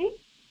differently.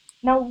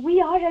 Now, we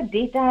are a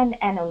data and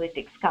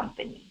analytics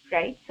company,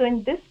 right? So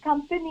in this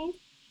company,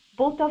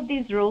 both of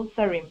these roles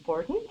are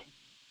important.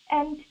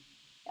 And,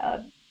 uh,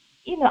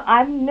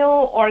 I'm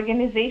no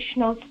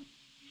organizational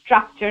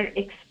structure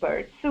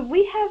expert. So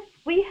we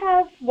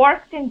have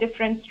worked in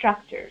different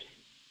structures.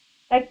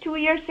 Like 2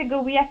 years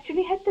ago, we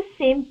actually had the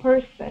same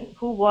person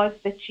who was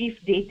the chief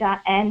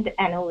data and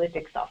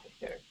analytics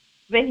officer.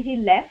 When he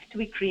left,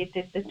 we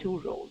created the two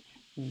roles.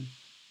 Hmm.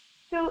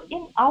 So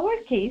in our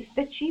case,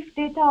 the chief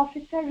data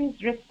officer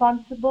is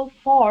responsible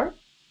for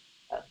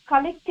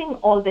collecting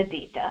all the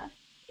data.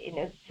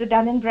 So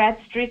Dun& and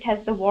Bradstreet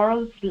has the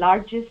world's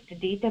largest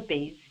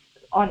database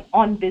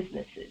on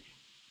businesses.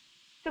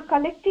 So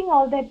collecting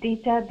all that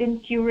data, then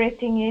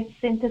curating it,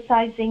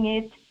 synthesizing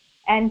it,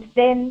 and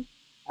then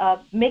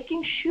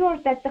making sure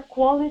that the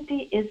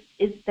quality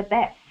is the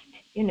best.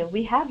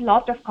 We have a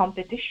lot of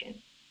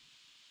competition.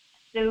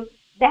 So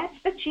that's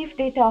the chief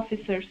data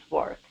officer's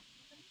work.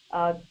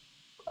 Uh,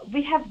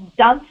 we have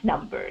dunce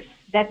numbers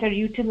that are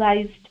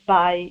utilized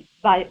by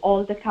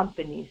all the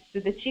companies. So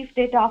the chief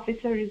data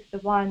officer is the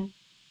one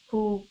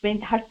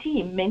her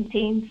team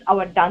maintains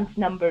our dunce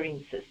numbering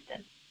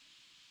system.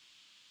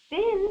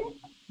 Then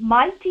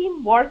my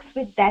team works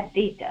with that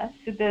data.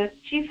 So the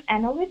chief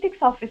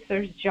analytics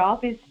officer's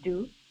job is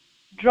to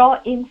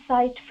draw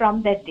insight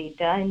from that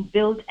data and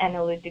build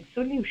analytic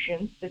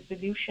solutions, the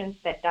solutions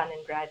that Dun&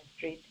 and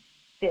Bradstreet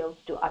sells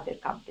to other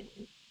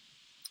companies.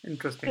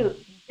 Interesting. So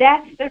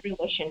that's the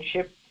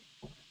relationship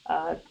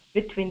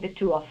between the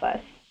two of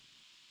us.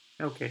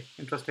 Okay,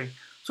 interesting.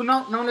 So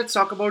now let's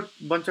talk about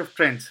bunch of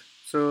trends.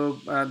 So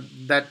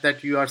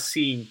that you are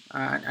seeing,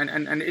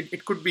 and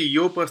it could be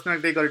your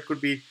personal take or it could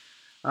be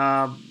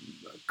um,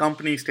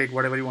 company's take,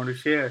 whatever you want to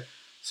share.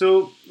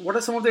 So what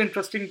are some of the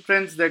interesting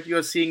trends that you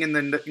are seeing in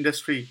the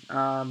industry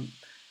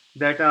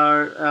that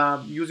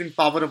are using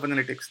power of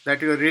analytics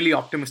that you are really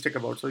optimistic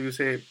about? So you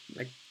say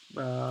like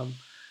um,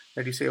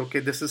 that you say, okay,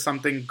 this is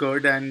something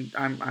good, and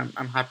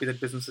I'm happy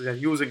that businesses are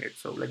using it.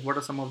 So like, what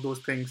are some of those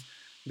things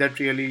that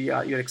really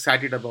you're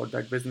excited about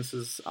that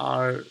businesses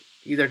are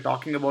either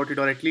talking about it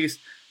or at least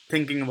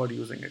thinking about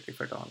using it, if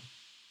at all?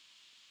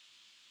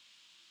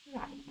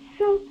 Right.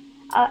 So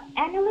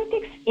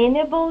analytics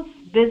enables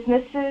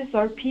businesses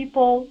or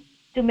people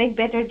to make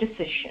better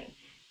decisions,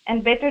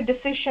 and better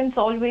decisions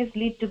always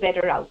lead to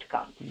better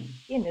outcomes.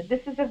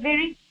 This is a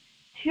very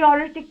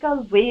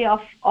theoretical way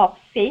of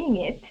saying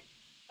it,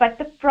 but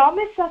the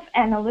promise of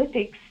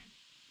analytics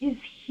is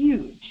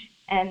huge.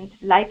 And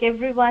like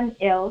everyone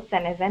else,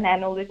 and as an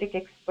analytic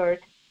expert,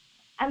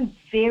 I'm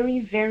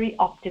very, very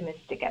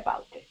optimistic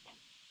about it.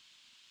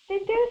 Then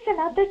there's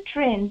another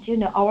trend,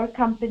 our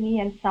company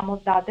and some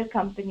of the other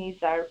companies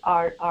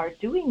are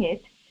doing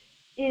it,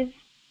 is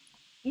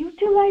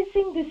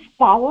utilizing this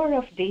power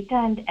of data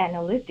and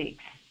analytics.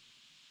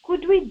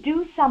 Could we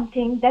do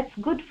something that's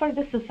good for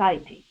the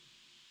society?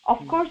 Of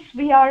course,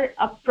 we are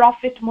a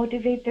profit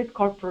motivated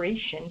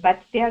corporation, but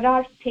there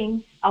are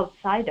things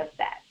outside of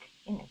that.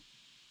 You know.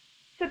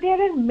 So there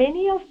are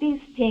many of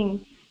these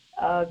things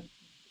uh,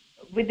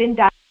 within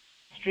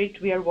Street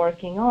we are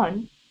working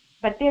on,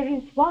 but there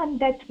is one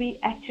that we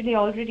actually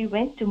already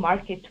went to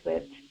market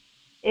with.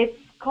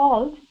 It's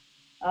called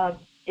uh,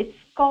 it's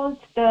called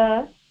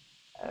the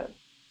uh,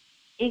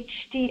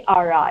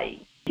 HTRI,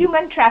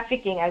 human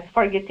trafficking. I was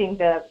forgetting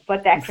the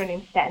what the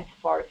acronym stands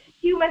for.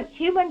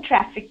 Human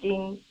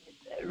trafficking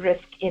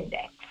risk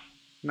index.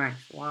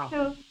 Nice. Wow.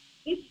 So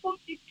this one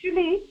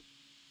actually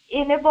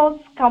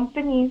enables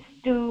companies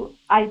to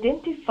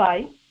identify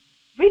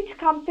which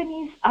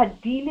companies are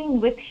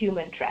dealing with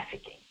human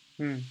trafficking.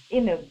 Hmm.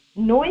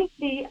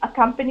 Knowingly a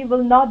company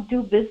will not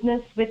do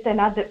business with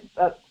another.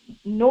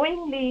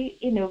 Knowingly,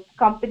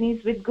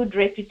 companies with good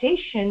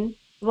reputation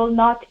will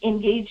not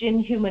engage in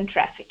human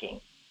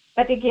trafficking.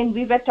 But again,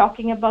 we were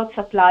talking about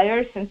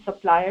suppliers and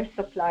suppliers,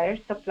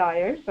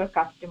 or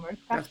customers,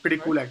 That's pretty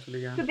customers. cool,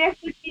 actually. Yeah. So there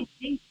could be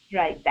things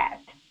like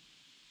that.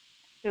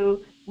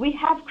 So we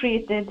have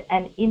created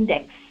an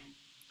index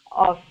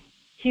of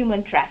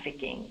human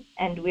trafficking,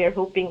 and we are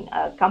hoping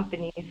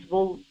companies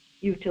will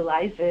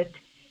utilize it.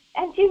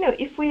 And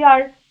if we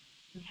are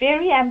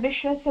very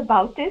ambitious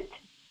about it,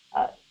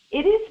 uh,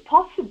 it is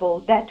possible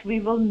that we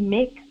will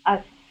make a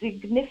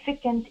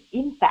significant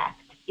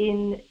impact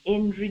in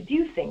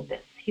reducing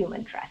this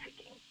human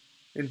trafficking.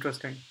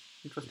 Interesting.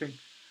 Interesting.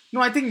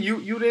 No, I think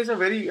you raise a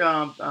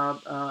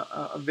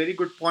very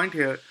good point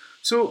here.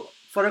 So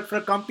for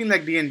a company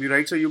like DNB,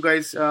 right? So you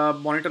guys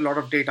monitor a lot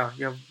of data.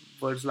 You have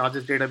world's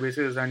largest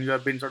databases, and you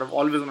have been sort of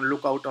always on the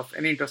lookout of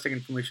any interesting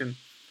information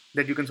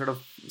that you can sort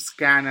of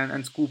scan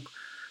and scoop.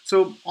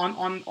 So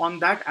on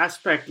that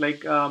aspect,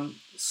 like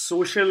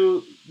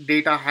social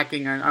data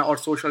hacking and or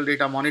social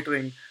data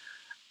monitoring,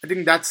 I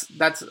think that's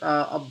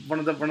one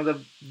of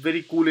the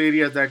very cool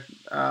areas that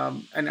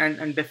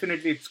and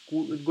definitely it's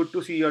cool, it's good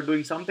to see you're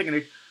doing something in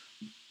it.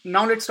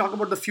 Now let's talk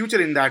about the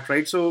future in that,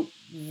 right? So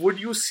would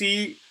you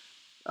see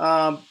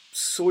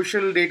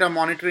social data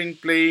monitoring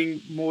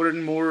playing more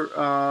and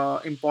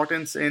more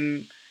importance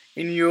in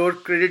your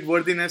credit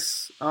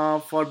worthiness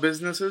for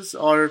businesses,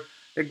 or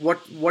like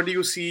what do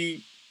you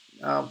see?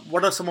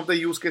 What are some of the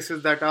use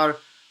cases that are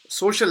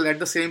social at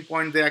the same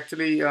point they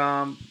actually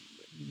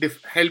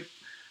help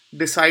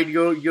decide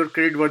your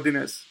credit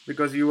worthiness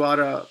because you're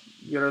a,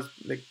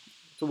 like,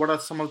 so what are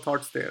some of the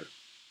thoughts there?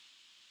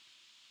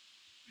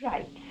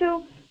 Right.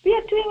 So we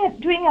are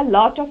doing a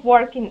lot of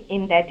work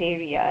in that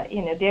area.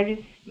 There is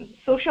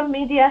social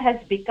media has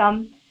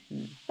become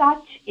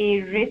such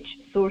a rich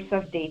source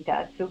of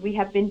data. So we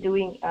have been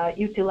doing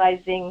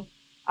utilizing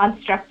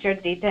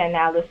unstructured data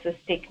analysis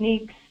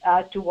techniques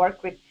to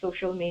work with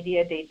social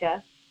media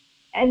data.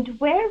 And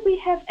where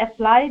we have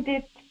applied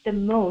it the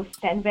most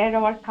and where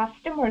our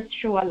customers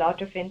show a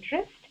lot of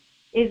interest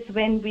is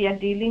when we are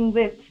dealing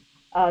with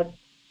uh,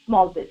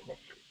 small businesses.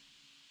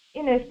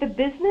 If the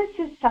business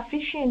is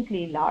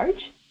sufficiently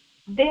large,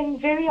 then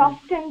very Hmm.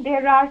 often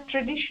there are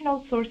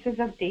traditional sources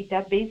of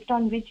data based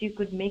on which you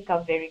could make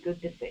a very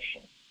good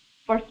decision.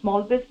 For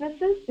small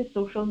businesses, the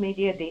social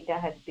media data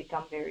has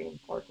become very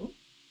important.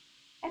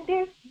 And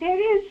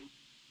there is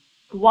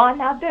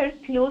one other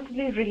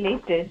closely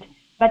related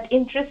but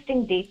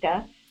interesting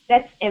data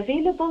that's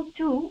available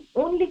to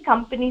only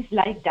companies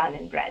like Dun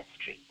and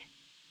Bradstreet.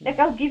 Like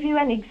I'll give you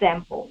an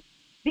example.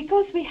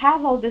 Because we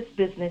have all this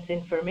business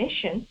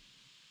information,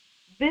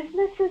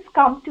 businesses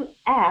come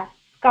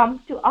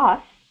to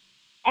us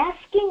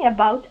asking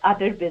about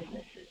other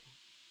businesses.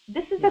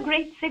 This is a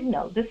great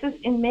signal. This is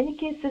in many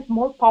cases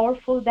more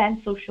powerful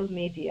than social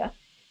media.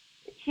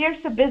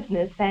 Here's a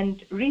business,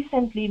 and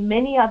recently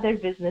many other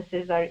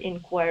businesses are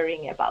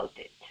inquiring about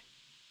it.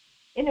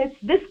 It's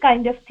this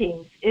kind of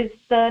things. Is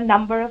the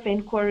number of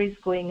inquiries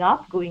going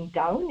up, going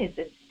down? Is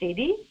it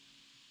steady?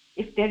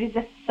 If there is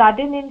a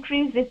sudden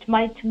increase, it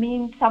might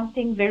mean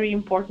something very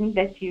important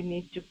that you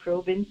need to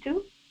probe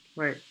into.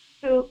 Right.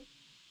 So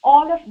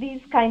all of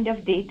these kind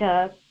of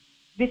data,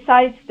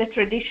 besides the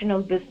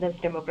traditional business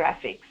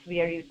demographics,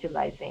 we are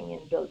utilizing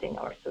in building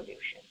our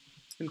solutions.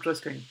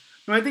 Interesting.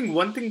 No, I think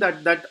one thing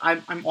that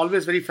I'm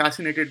always very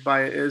fascinated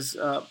by is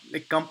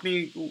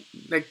company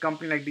like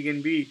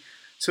DNB.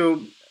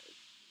 So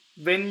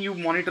when you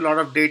monitor a lot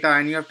of data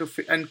and you have to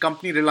and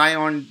company rely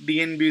on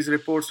DNB's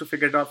reports to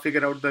figure out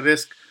the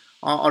risk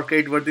or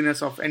credit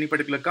worthiness of any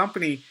particular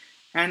company,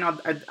 and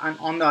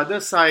on the other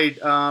side,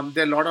 there are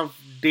a lot of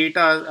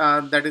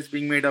data that is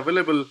being made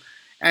available,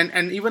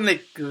 and even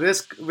like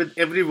risk with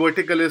every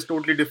vertical is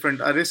totally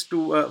different. A risk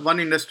to one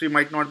industry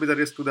might not be the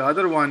risk to the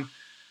other one.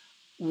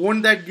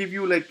 Won't that give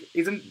you, like,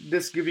 isn't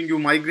this giving you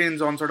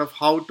migraines on sort of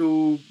how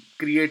to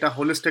create a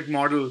holistic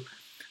model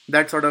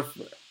that sort of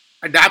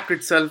adapt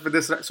itself with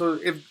this? So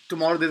if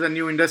tomorrow there's a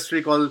new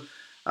industry called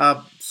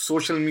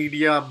social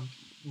media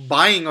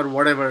buying or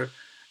whatever,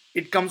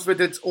 it comes with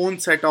its own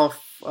set of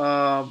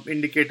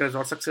indicators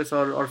or success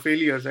or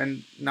failures,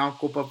 and now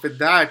cope up with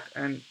that.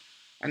 And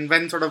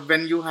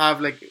when you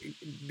have like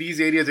these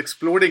areas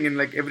exploding in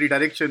like every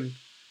direction,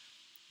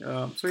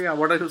 So yeah,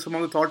 what are some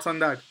of the thoughts on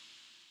that?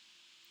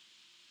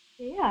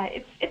 Yeah,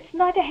 it's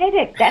not a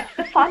headache. That's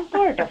the fun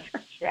part of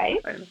it,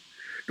 right? I know.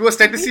 To a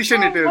So we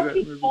statistician, it have is what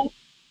we maybe. call,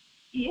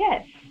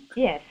 yes,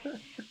 yes.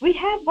 We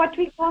have what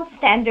we call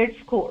standard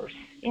scores,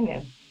 you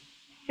know.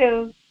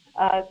 So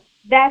uh,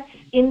 that's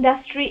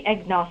industry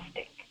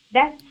agnostic.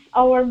 That's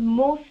our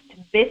most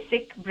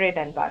basic bread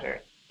and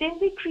butter. Then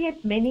we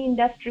create many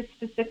industry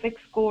specific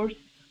scores.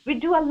 We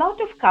do a lot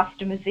of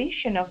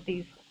customization of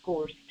these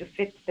scores to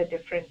fit the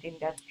different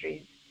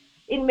industries.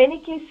 In many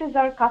cases,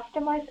 our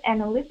customers'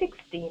 analytics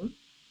team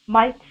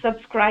might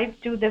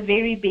subscribe to the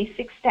very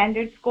basic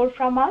standard score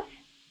from us,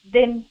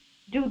 then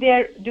do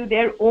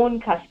their own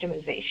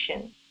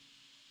customization.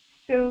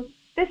 So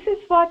this is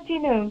what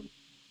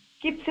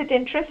keeps it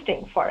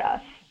interesting for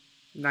us.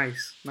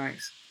 Nice,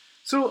 nice.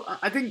 So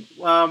I think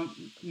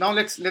now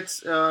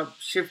let's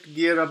shift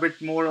gear a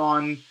bit more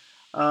on.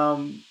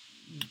 Um,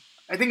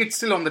 I think it's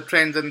still on the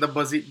trends and the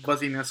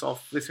buzziness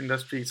of this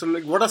industry. So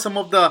like, what are some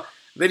of the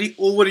very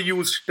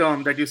overused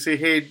term that you say,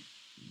 hey,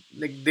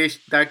 like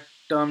that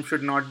term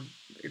should not.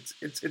 It's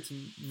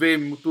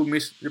way too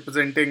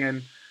misrepresenting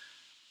and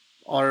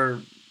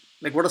or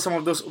like what are some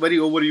of those very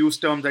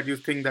overused terms that you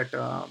think that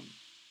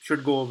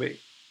should go away?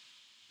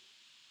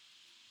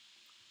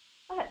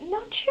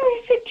 Not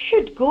sure if it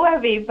should go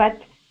away,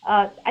 but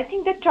I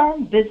think the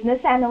term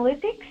business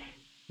analytics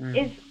Mm.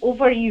 is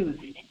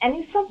overused, and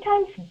you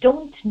sometimes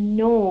don't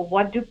know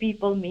what do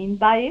people mean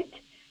by it.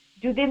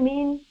 Do they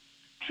mean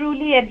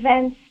truly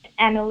advanced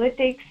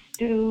analytics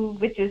to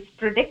which is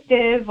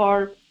predictive,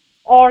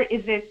 or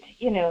is it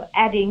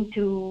adding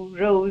to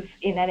rows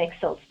in an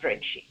Excel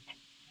spreadsheet?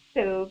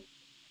 So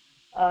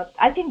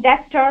I think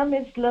that term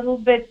is a little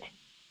bit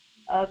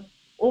uh,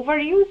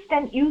 overused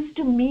and used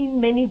to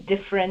mean many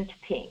different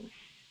things.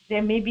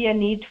 There may be a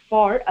need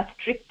for a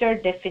stricter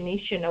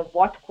definition of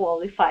what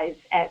qualifies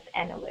as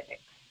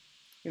analytics.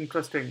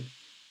 Interesting,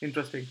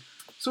 interesting.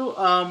 So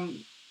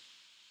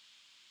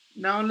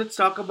now let's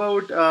talk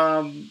about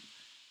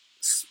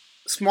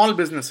small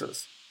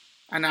businesses,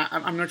 and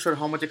I'm not sure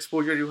how much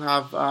exposure you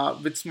have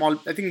with small.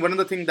 I think one of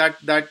the things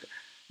that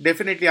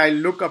definitely I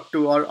look up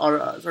to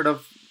or sort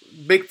of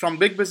big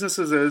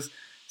businesses is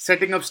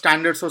setting up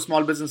standards so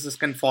small businesses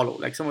can follow.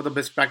 Like some of the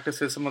best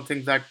practices, some of the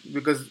things that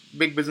because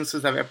big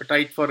businesses have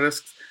appetite for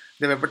risks,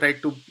 they have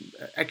appetite to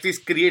at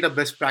least create a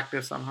best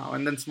practice somehow,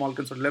 and then small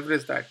can sort of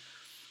leverage that.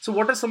 So,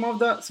 what are some of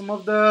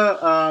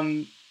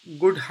the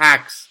good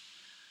hacks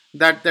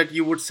that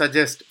you would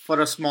suggest for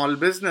a small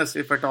business,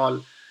 if at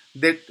all,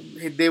 that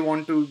they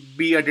want to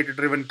be a data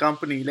driven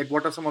company? Like,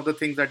 what are some of the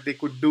things that they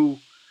could do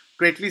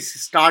to at least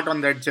start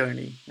on that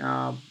journey,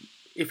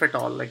 if at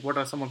all? Like, what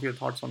are some of your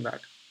thoughts on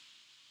that?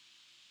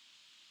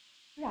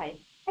 Right.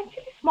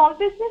 Actually, small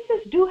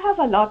businesses do have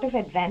a lot of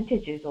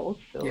advantages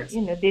also. Yes.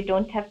 They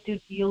don't have to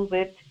deal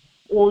with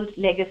old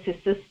legacy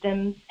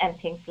systems and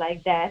things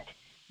like that.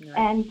 Right.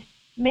 And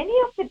many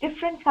of the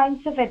different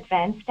kinds of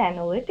advanced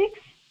analytics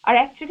are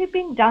actually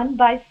being done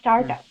by Hmm.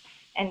 startups.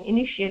 And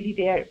initially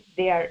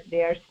they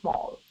are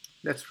small.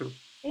 That's true.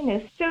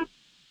 So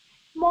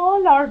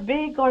small or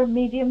big or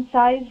medium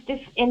sized,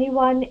 if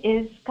anyone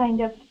is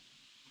kind of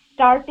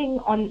starting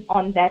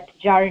on that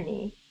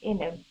journey,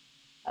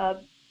 uh,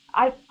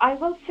 I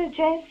will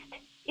suggest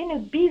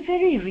be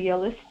very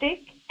realistic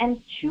and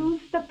Hmm.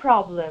 choose the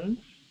problems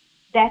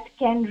that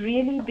can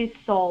really be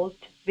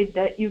solved with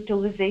the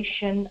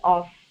utilization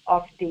of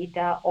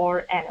data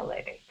or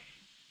analytics.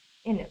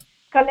 you know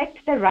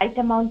Collect the right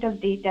amount of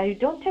data. You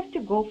don't have to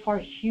go for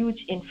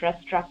huge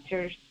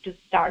infrastructures to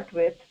start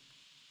with.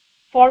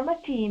 Form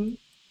a team.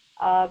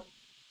 uh,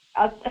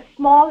 a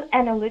small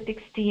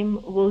analytics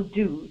team will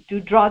do to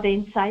draw the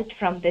insight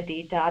from the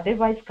data.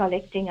 Otherwise,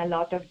 collecting a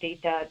lot of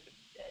data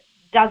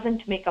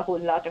doesn't make a whole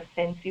lot of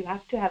sense. You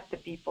have to have the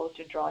people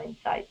to draw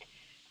insight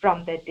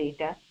from the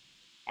data.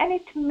 And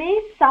it may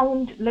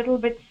sound a little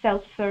bit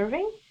self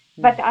serving,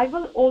 Hmm. but I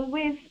will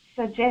always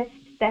suggest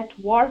that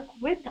work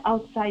with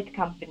outside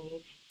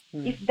companies.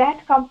 Hmm. If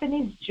that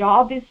company's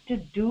job is to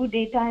do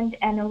data and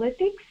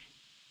analytics,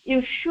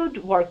 you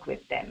should work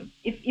with them.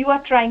 If you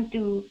are trying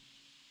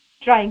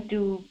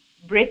to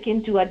break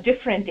into a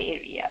different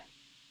area,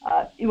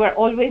 you are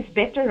always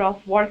better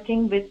off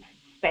working with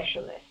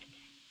specialists.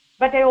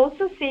 But I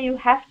also say you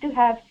have to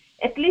have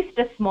at least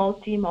a small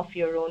team of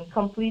your own.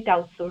 Complete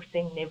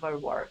outsourcing never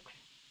works.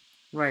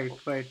 Right,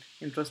 right.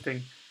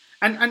 Interesting.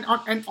 And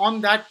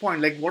on that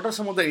point, like, what are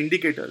some of the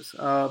indicators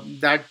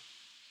that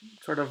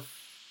sort of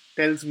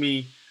tells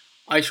me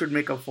I should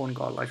make a phone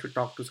call, I should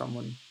talk to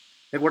someone?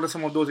 Like, what are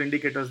some of those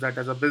indicators that,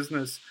 as a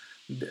business,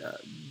 th-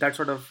 that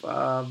sort of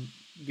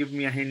give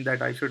me a hint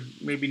that I should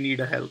maybe need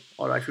a help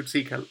or I should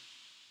seek help?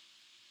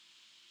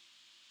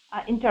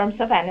 In terms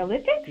of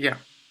analytics, Yeah.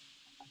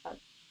 uh,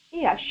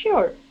 yeah,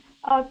 sure.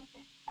 Uh,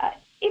 uh,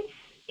 it's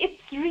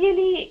it's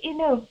really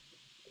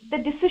the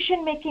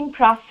decision making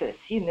process.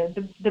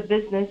 The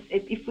business.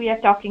 If we are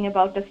talking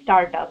about a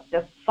startup,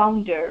 the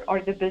founder or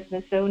the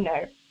business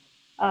owner,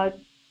 uh,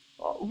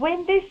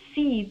 when they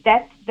see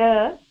that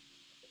the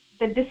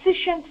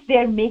decisions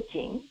they're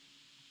making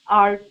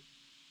are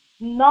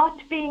not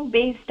being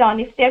based on,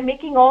 if they're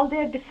making all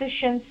their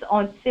decisions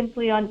on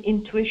simply on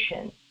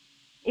intuition,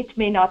 it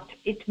may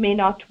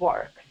not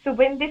work. So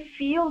when they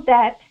feel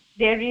that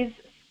there is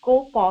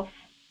scope of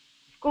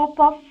scope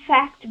of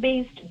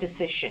fact-based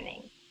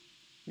decisioning,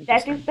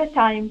 that is Interesting. the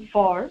time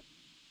for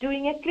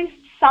doing at least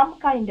some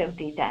kind of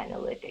data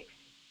analytics.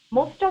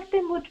 Most of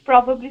them would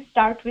probably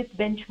start with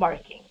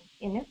benchmarking.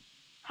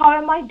 How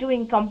am I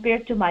doing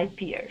compared to my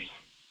peers?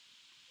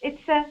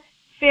 It's a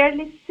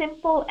fairly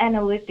simple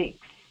analytics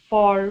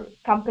for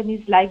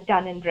companies like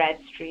Dun and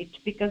Bradstreet,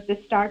 because the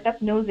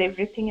startup knows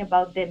everything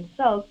about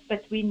themselves,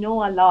 but we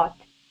know a lot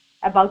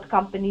about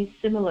companies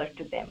similar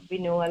to them. We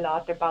know a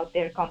lot about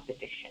their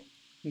competition.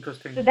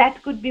 Interesting. So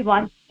that could be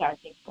one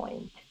starting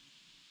point.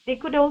 They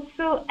could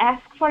also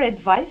ask for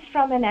advice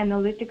from an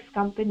analytics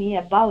company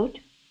about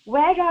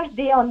where are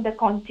they on the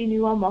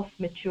continuum of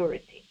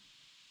maturity.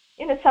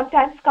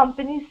 Sometimes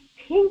companies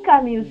think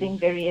I'm using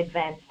very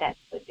advanced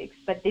analytics,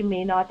 but they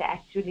may not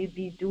actually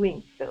be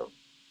doing so.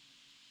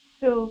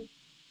 So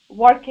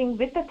working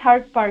with a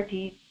third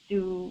party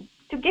to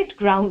get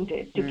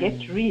grounded, to get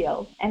Hmm. real,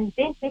 and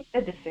then make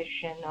the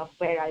decision of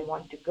where I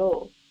want to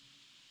go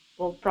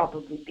will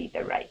probably be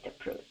the right No,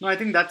 I approach.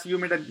 think that's you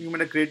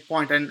made a great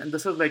point, and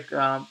this is like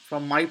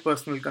from my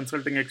personal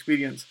consulting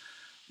experience.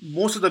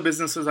 Most of the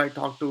businesses I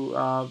talk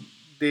to,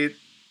 they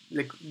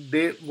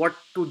they what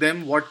to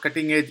them what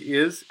cutting edge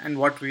is and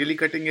what really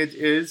cutting edge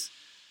is.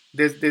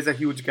 There's a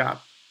huge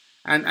gap,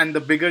 and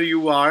the bigger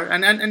you are,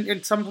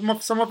 and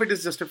some of it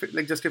is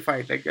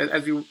justified, like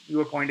as you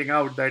were pointing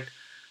out that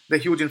the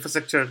huge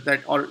infrastructure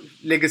that or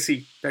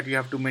legacy that you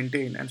have to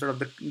maintain and sort of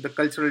the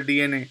cultural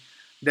DNA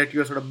that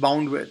you're sort of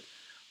bound with.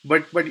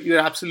 But you're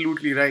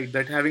absolutely right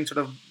that having sort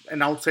of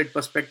an outside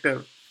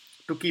perspective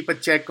to keep a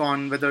check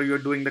on whether you're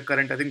doing the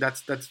current, I think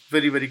that's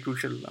very very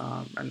crucial.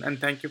 And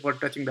thank you for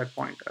touching that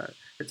point.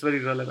 It's very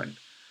relevant.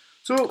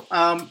 So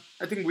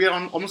I think we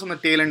are almost on the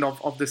tail end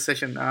of this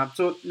session.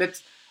 So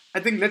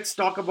let's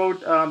talk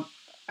about.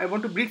 I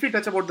want to briefly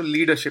touch about the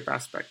leadership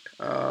aspect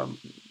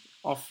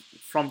of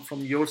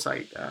from your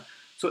side.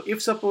 So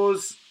if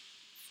suppose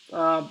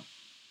uh,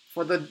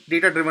 for the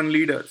data driven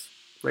leaders,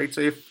 right?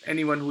 So if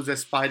anyone who's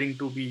aspiring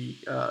to be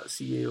a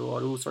CEO or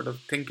who's sort of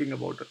thinking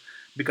about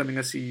becoming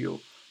a CEO,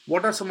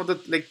 what are some of the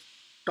like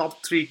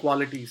top three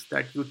qualities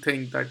that you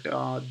think that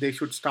they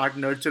should start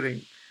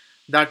nurturing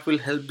that will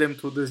help them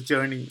through this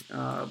journey,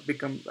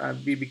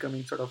 be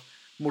becoming sort of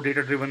more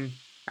data driven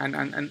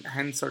and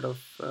hence sort of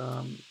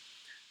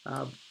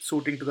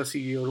suiting to the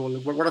CEO role?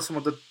 What are some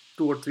of the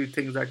two or three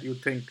things that you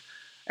think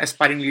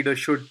aspiring leaders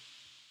should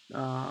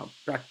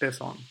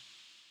practice on?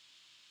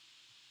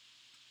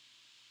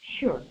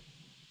 Sure.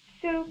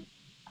 So,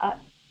 uh,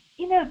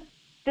 you know,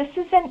 this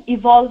is an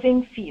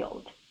evolving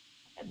field.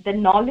 The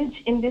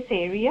knowledge in this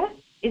area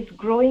is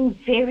growing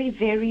very,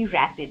 very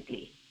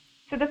rapidly.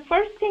 So, the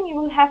first thing you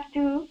will have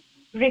to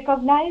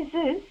recognize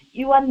is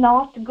you are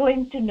not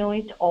going to know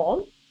it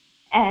all.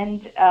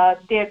 And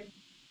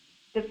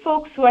the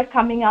folks who are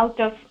coming out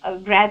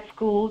of grad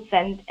schools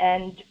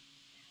and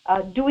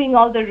doing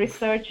all the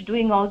research,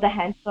 doing all the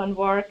hands-on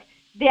work,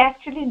 they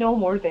actually know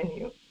more than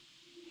you.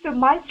 So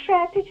my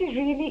strategy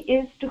really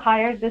is to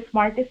hire the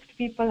smartest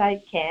people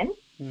I can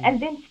Hmm.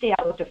 and then stay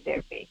out of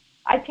their way.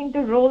 I think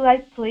the role I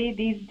play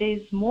these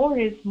days more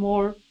is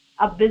more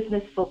a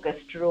business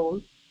focused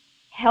role,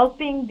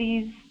 helping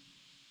these,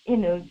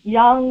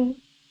 young,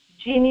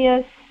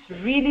 genius,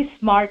 really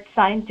smart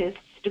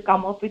scientists to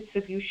come up with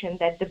solutions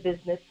that the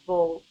business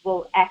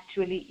will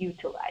actually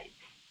utilize.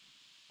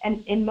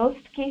 And in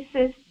most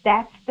cases,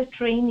 that's the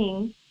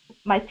training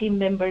my team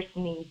members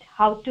need,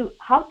 how to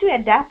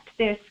adapt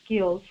their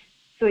skills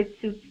so it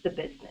suits the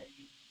business.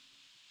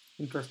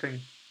 Interesting.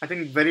 I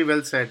think very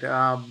well said.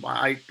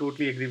 I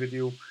totally agree with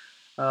you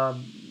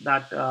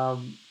that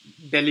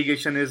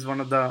delegation is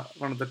one of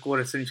the core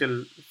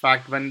essential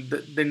fact when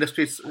the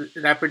industry is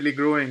rapidly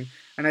growing.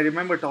 And I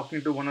remember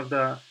talking to one of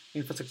the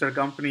infrastructure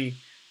company,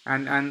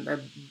 and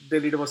the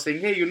leader was saying,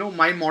 "Hey,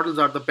 my models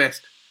are the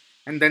best."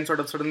 And then sort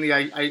of suddenly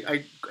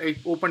I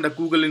opened a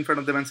Google in front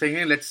of them and saying,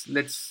 "Hey,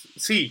 let's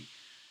see."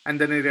 And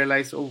then I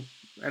realized, oh,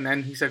 and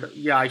then he said,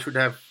 "Yeah, I should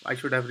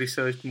have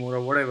researched more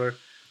or whatever."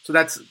 So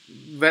that's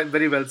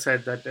very well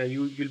said that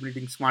you'll be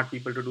needing smart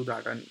people to do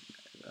that. And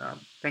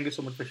thank you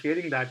so much for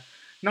sharing that.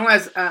 Now,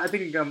 as I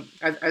think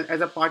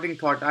as a parting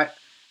thought,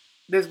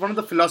 there's one of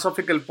the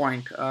philosophical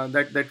point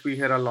that we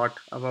hear a lot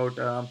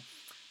about.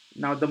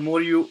 Now, the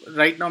more you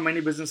right now,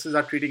 many businesses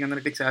are treating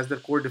analytics as their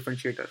core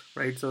differentiator,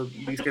 right? So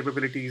these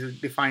capabilities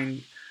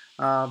define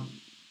um,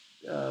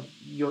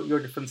 your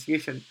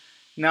differentiation.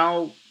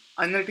 Now,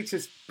 analytics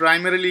is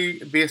primarily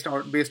based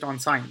on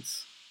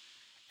science,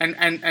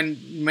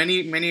 and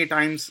many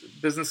times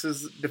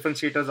businesses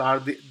differentiators are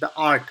the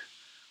art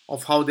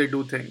of how they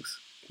do things,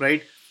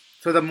 right?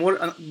 So the more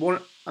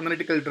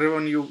analytical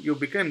driven you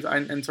become,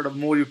 and sort of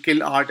more you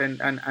kill art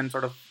and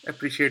sort of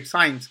appreciate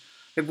science.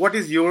 Like what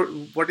is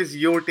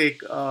your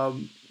take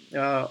on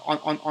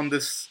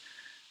this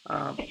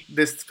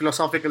this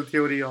philosophical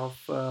theory of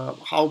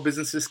how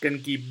businesses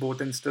can keep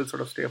both and still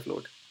sort of stay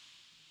afloat.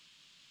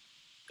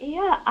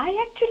 Yeah,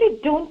 I actually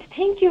don't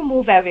think you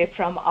move away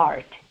from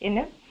art, you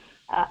know.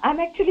 I'm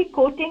actually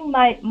quoting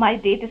my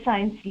data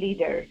science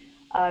leader.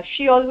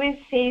 She always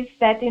says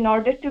that in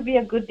order to be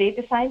a good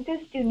data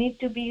scientist, you need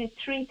to be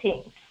three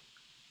things.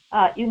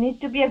 You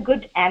need to be a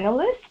good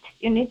analyst,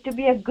 you need to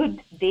be a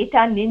good data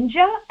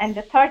ninja, and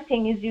the third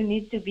thing is you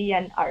need to be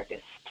an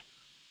artist.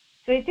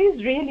 So it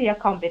is really a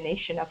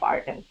combination of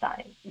art and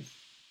science.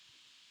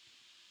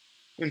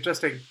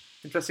 Interesting,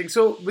 interesting.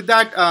 So with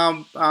that,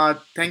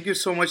 thank you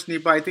so much,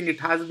 Nipa. I think it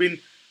has been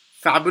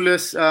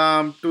fabulous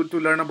to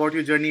learn about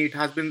your journey. It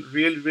has been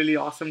really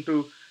awesome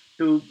to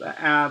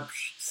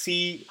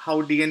see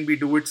how DNB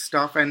do its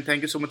stuff. And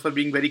thank you so much for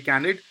being very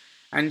candid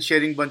and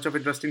sharing a bunch of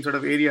interesting sort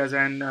of areas.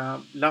 And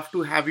love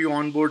to have you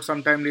on board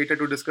sometime later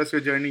to discuss your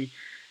journey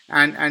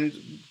and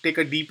take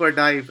a deeper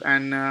dive.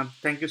 And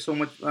thank you so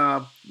much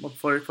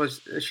for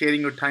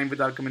sharing your time with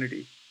our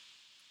community.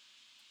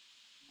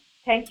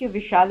 Thank you,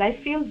 Vishal. I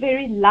feel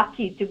very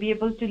lucky to be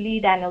able to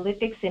lead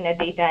analytics in a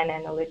data and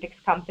analytics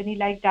company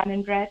like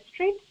Dun&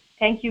 Bradstreet.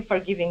 Thank you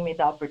for giving me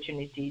the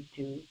opportunity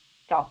to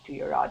talk to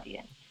your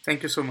audience.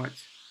 Thank you so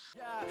much.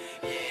 I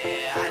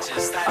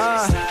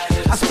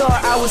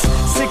thought I was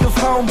sick of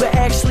home, but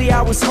actually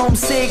I was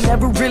homesick.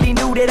 Never really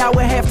knew that I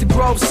would have to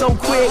grow up so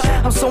quick.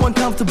 I'm so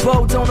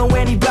uncomfortable, don't know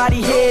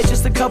anybody here.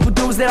 Just a couple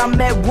dudes that I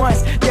met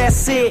once,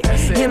 that's it.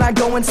 And I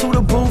go into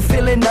the booth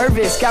feeling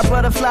nervous. Got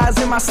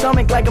butterflies in my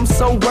stomach like I'm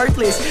so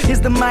worthless. Is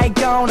the mic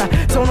on? I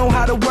don't know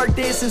how to work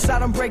this.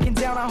 Inside I'm breaking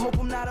down, I hope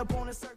I'm not up on the surface.